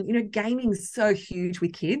with some, gaming is so huge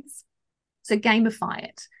with kids, so gamify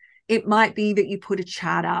it. It might be that you put a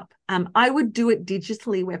chart up. I would do it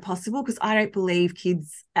digitally where possible, because I don't believe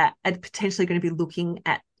kids are potentially going to be looking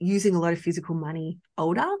at using a lot of physical money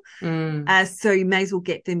older. So you may as well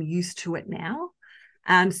get them used to it now.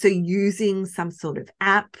 So using some sort of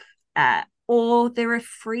app, or there are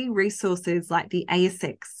free resources like the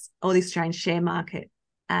ASX or the Australian Share Market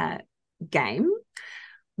game,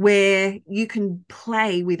 where you can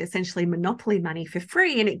play with essentially monopoly money for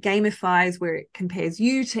free, and it gamifies where it compares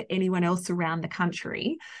you to anyone else around the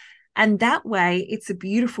country. And that way, it's a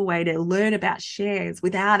beautiful way to learn about shares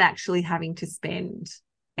without actually having to spend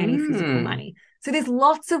any physical money. So there's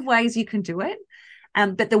lots of ways you can do it.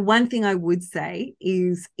 But the one thing I would say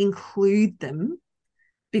is include them,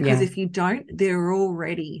 because if you don't, they're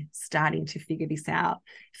already starting to figure this out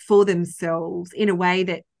for themselves in a way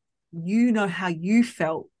that how you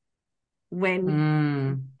felt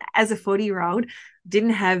when as a 40-year-old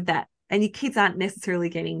didn't have that, and your kids aren't necessarily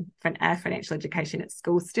getting a financial education at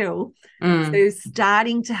school still. So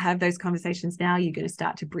starting to have those conversations now, you're going to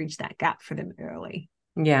start to bridge that gap for them early.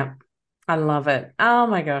 I love it. Oh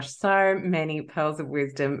my gosh, so many pearls of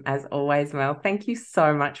wisdom as always, Mel. Thank you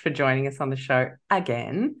so much for joining us on the show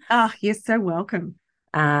again. Oh, you're so welcome.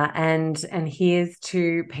 And here's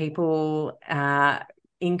to people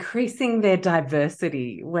increasing their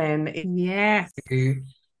diversity when it's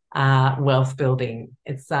wealth building.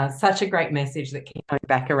 It's such a great message that keeps coming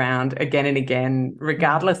back around again and again,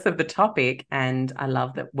 regardless of the topic. And I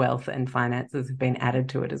love that wealth and finances have been added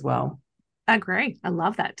to it as well. I agree. I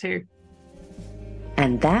love that too.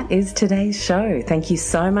 And that is today's show. Thank you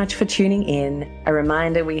so much for tuning in. A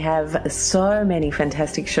reminder, we have so many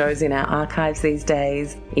fantastic shows in our archives these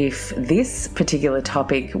days. If this particular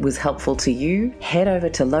topic was helpful to you, head over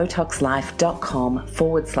to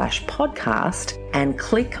lowtoxlife.com/podcast and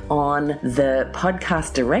click on the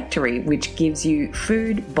podcast directory, which gives you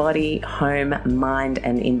food, body, home, mind,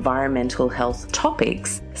 and environmental health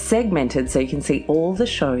topics segmented so you can see all the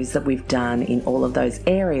shows that we've done in all of those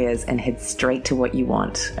areas and head straight to what you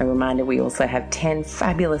want. A reminder, we also have 10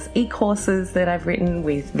 fabulous e-courses that I've written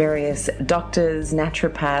with various doctors,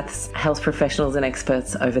 naturopaths, health professionals and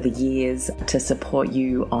experts over the years to support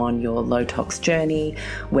you on your low tox journey,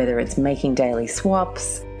 whether it's making daily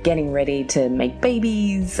swaps, getting ready to make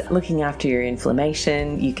babies, looking after your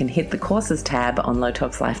inflammation. You can hit the courses tab on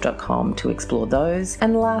lowtoxlife.com to explore those.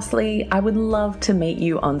 And lastly, I would love to meet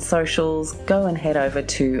you on socials. Go and head over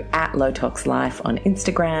to @lowtoxlife on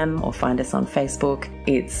Instagram or find us on Facebook.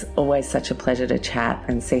 It's always such a pleasure to chat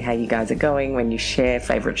and see how you guys are going when you share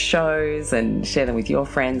favorite shows and share them with your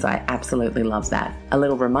friends. I absolutely love that. A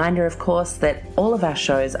little reminder, of course, that all of our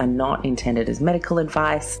shows are not intended as medical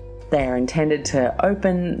advice. They are intended to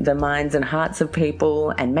open the minds and hearts of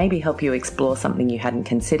people and maybe help you explore something you hadn't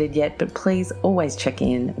considered yet, but please always check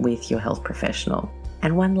in with your health professional.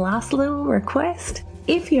 And one last little request.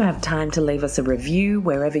 If you have time to leave us a review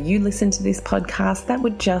wherever you listen to this podcast, that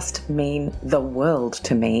would just mean the world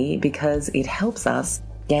to me because it helps us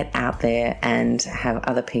get out there and have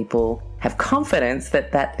other people have confidence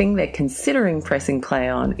that that thing they're considering pressing play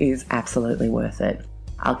on is absolutely worth it.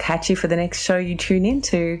 I'll catch you for the next show you tune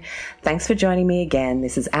into. Thanks for joining me again.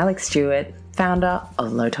 This is Alex Stewart, founder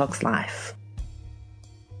of Low Tox Life.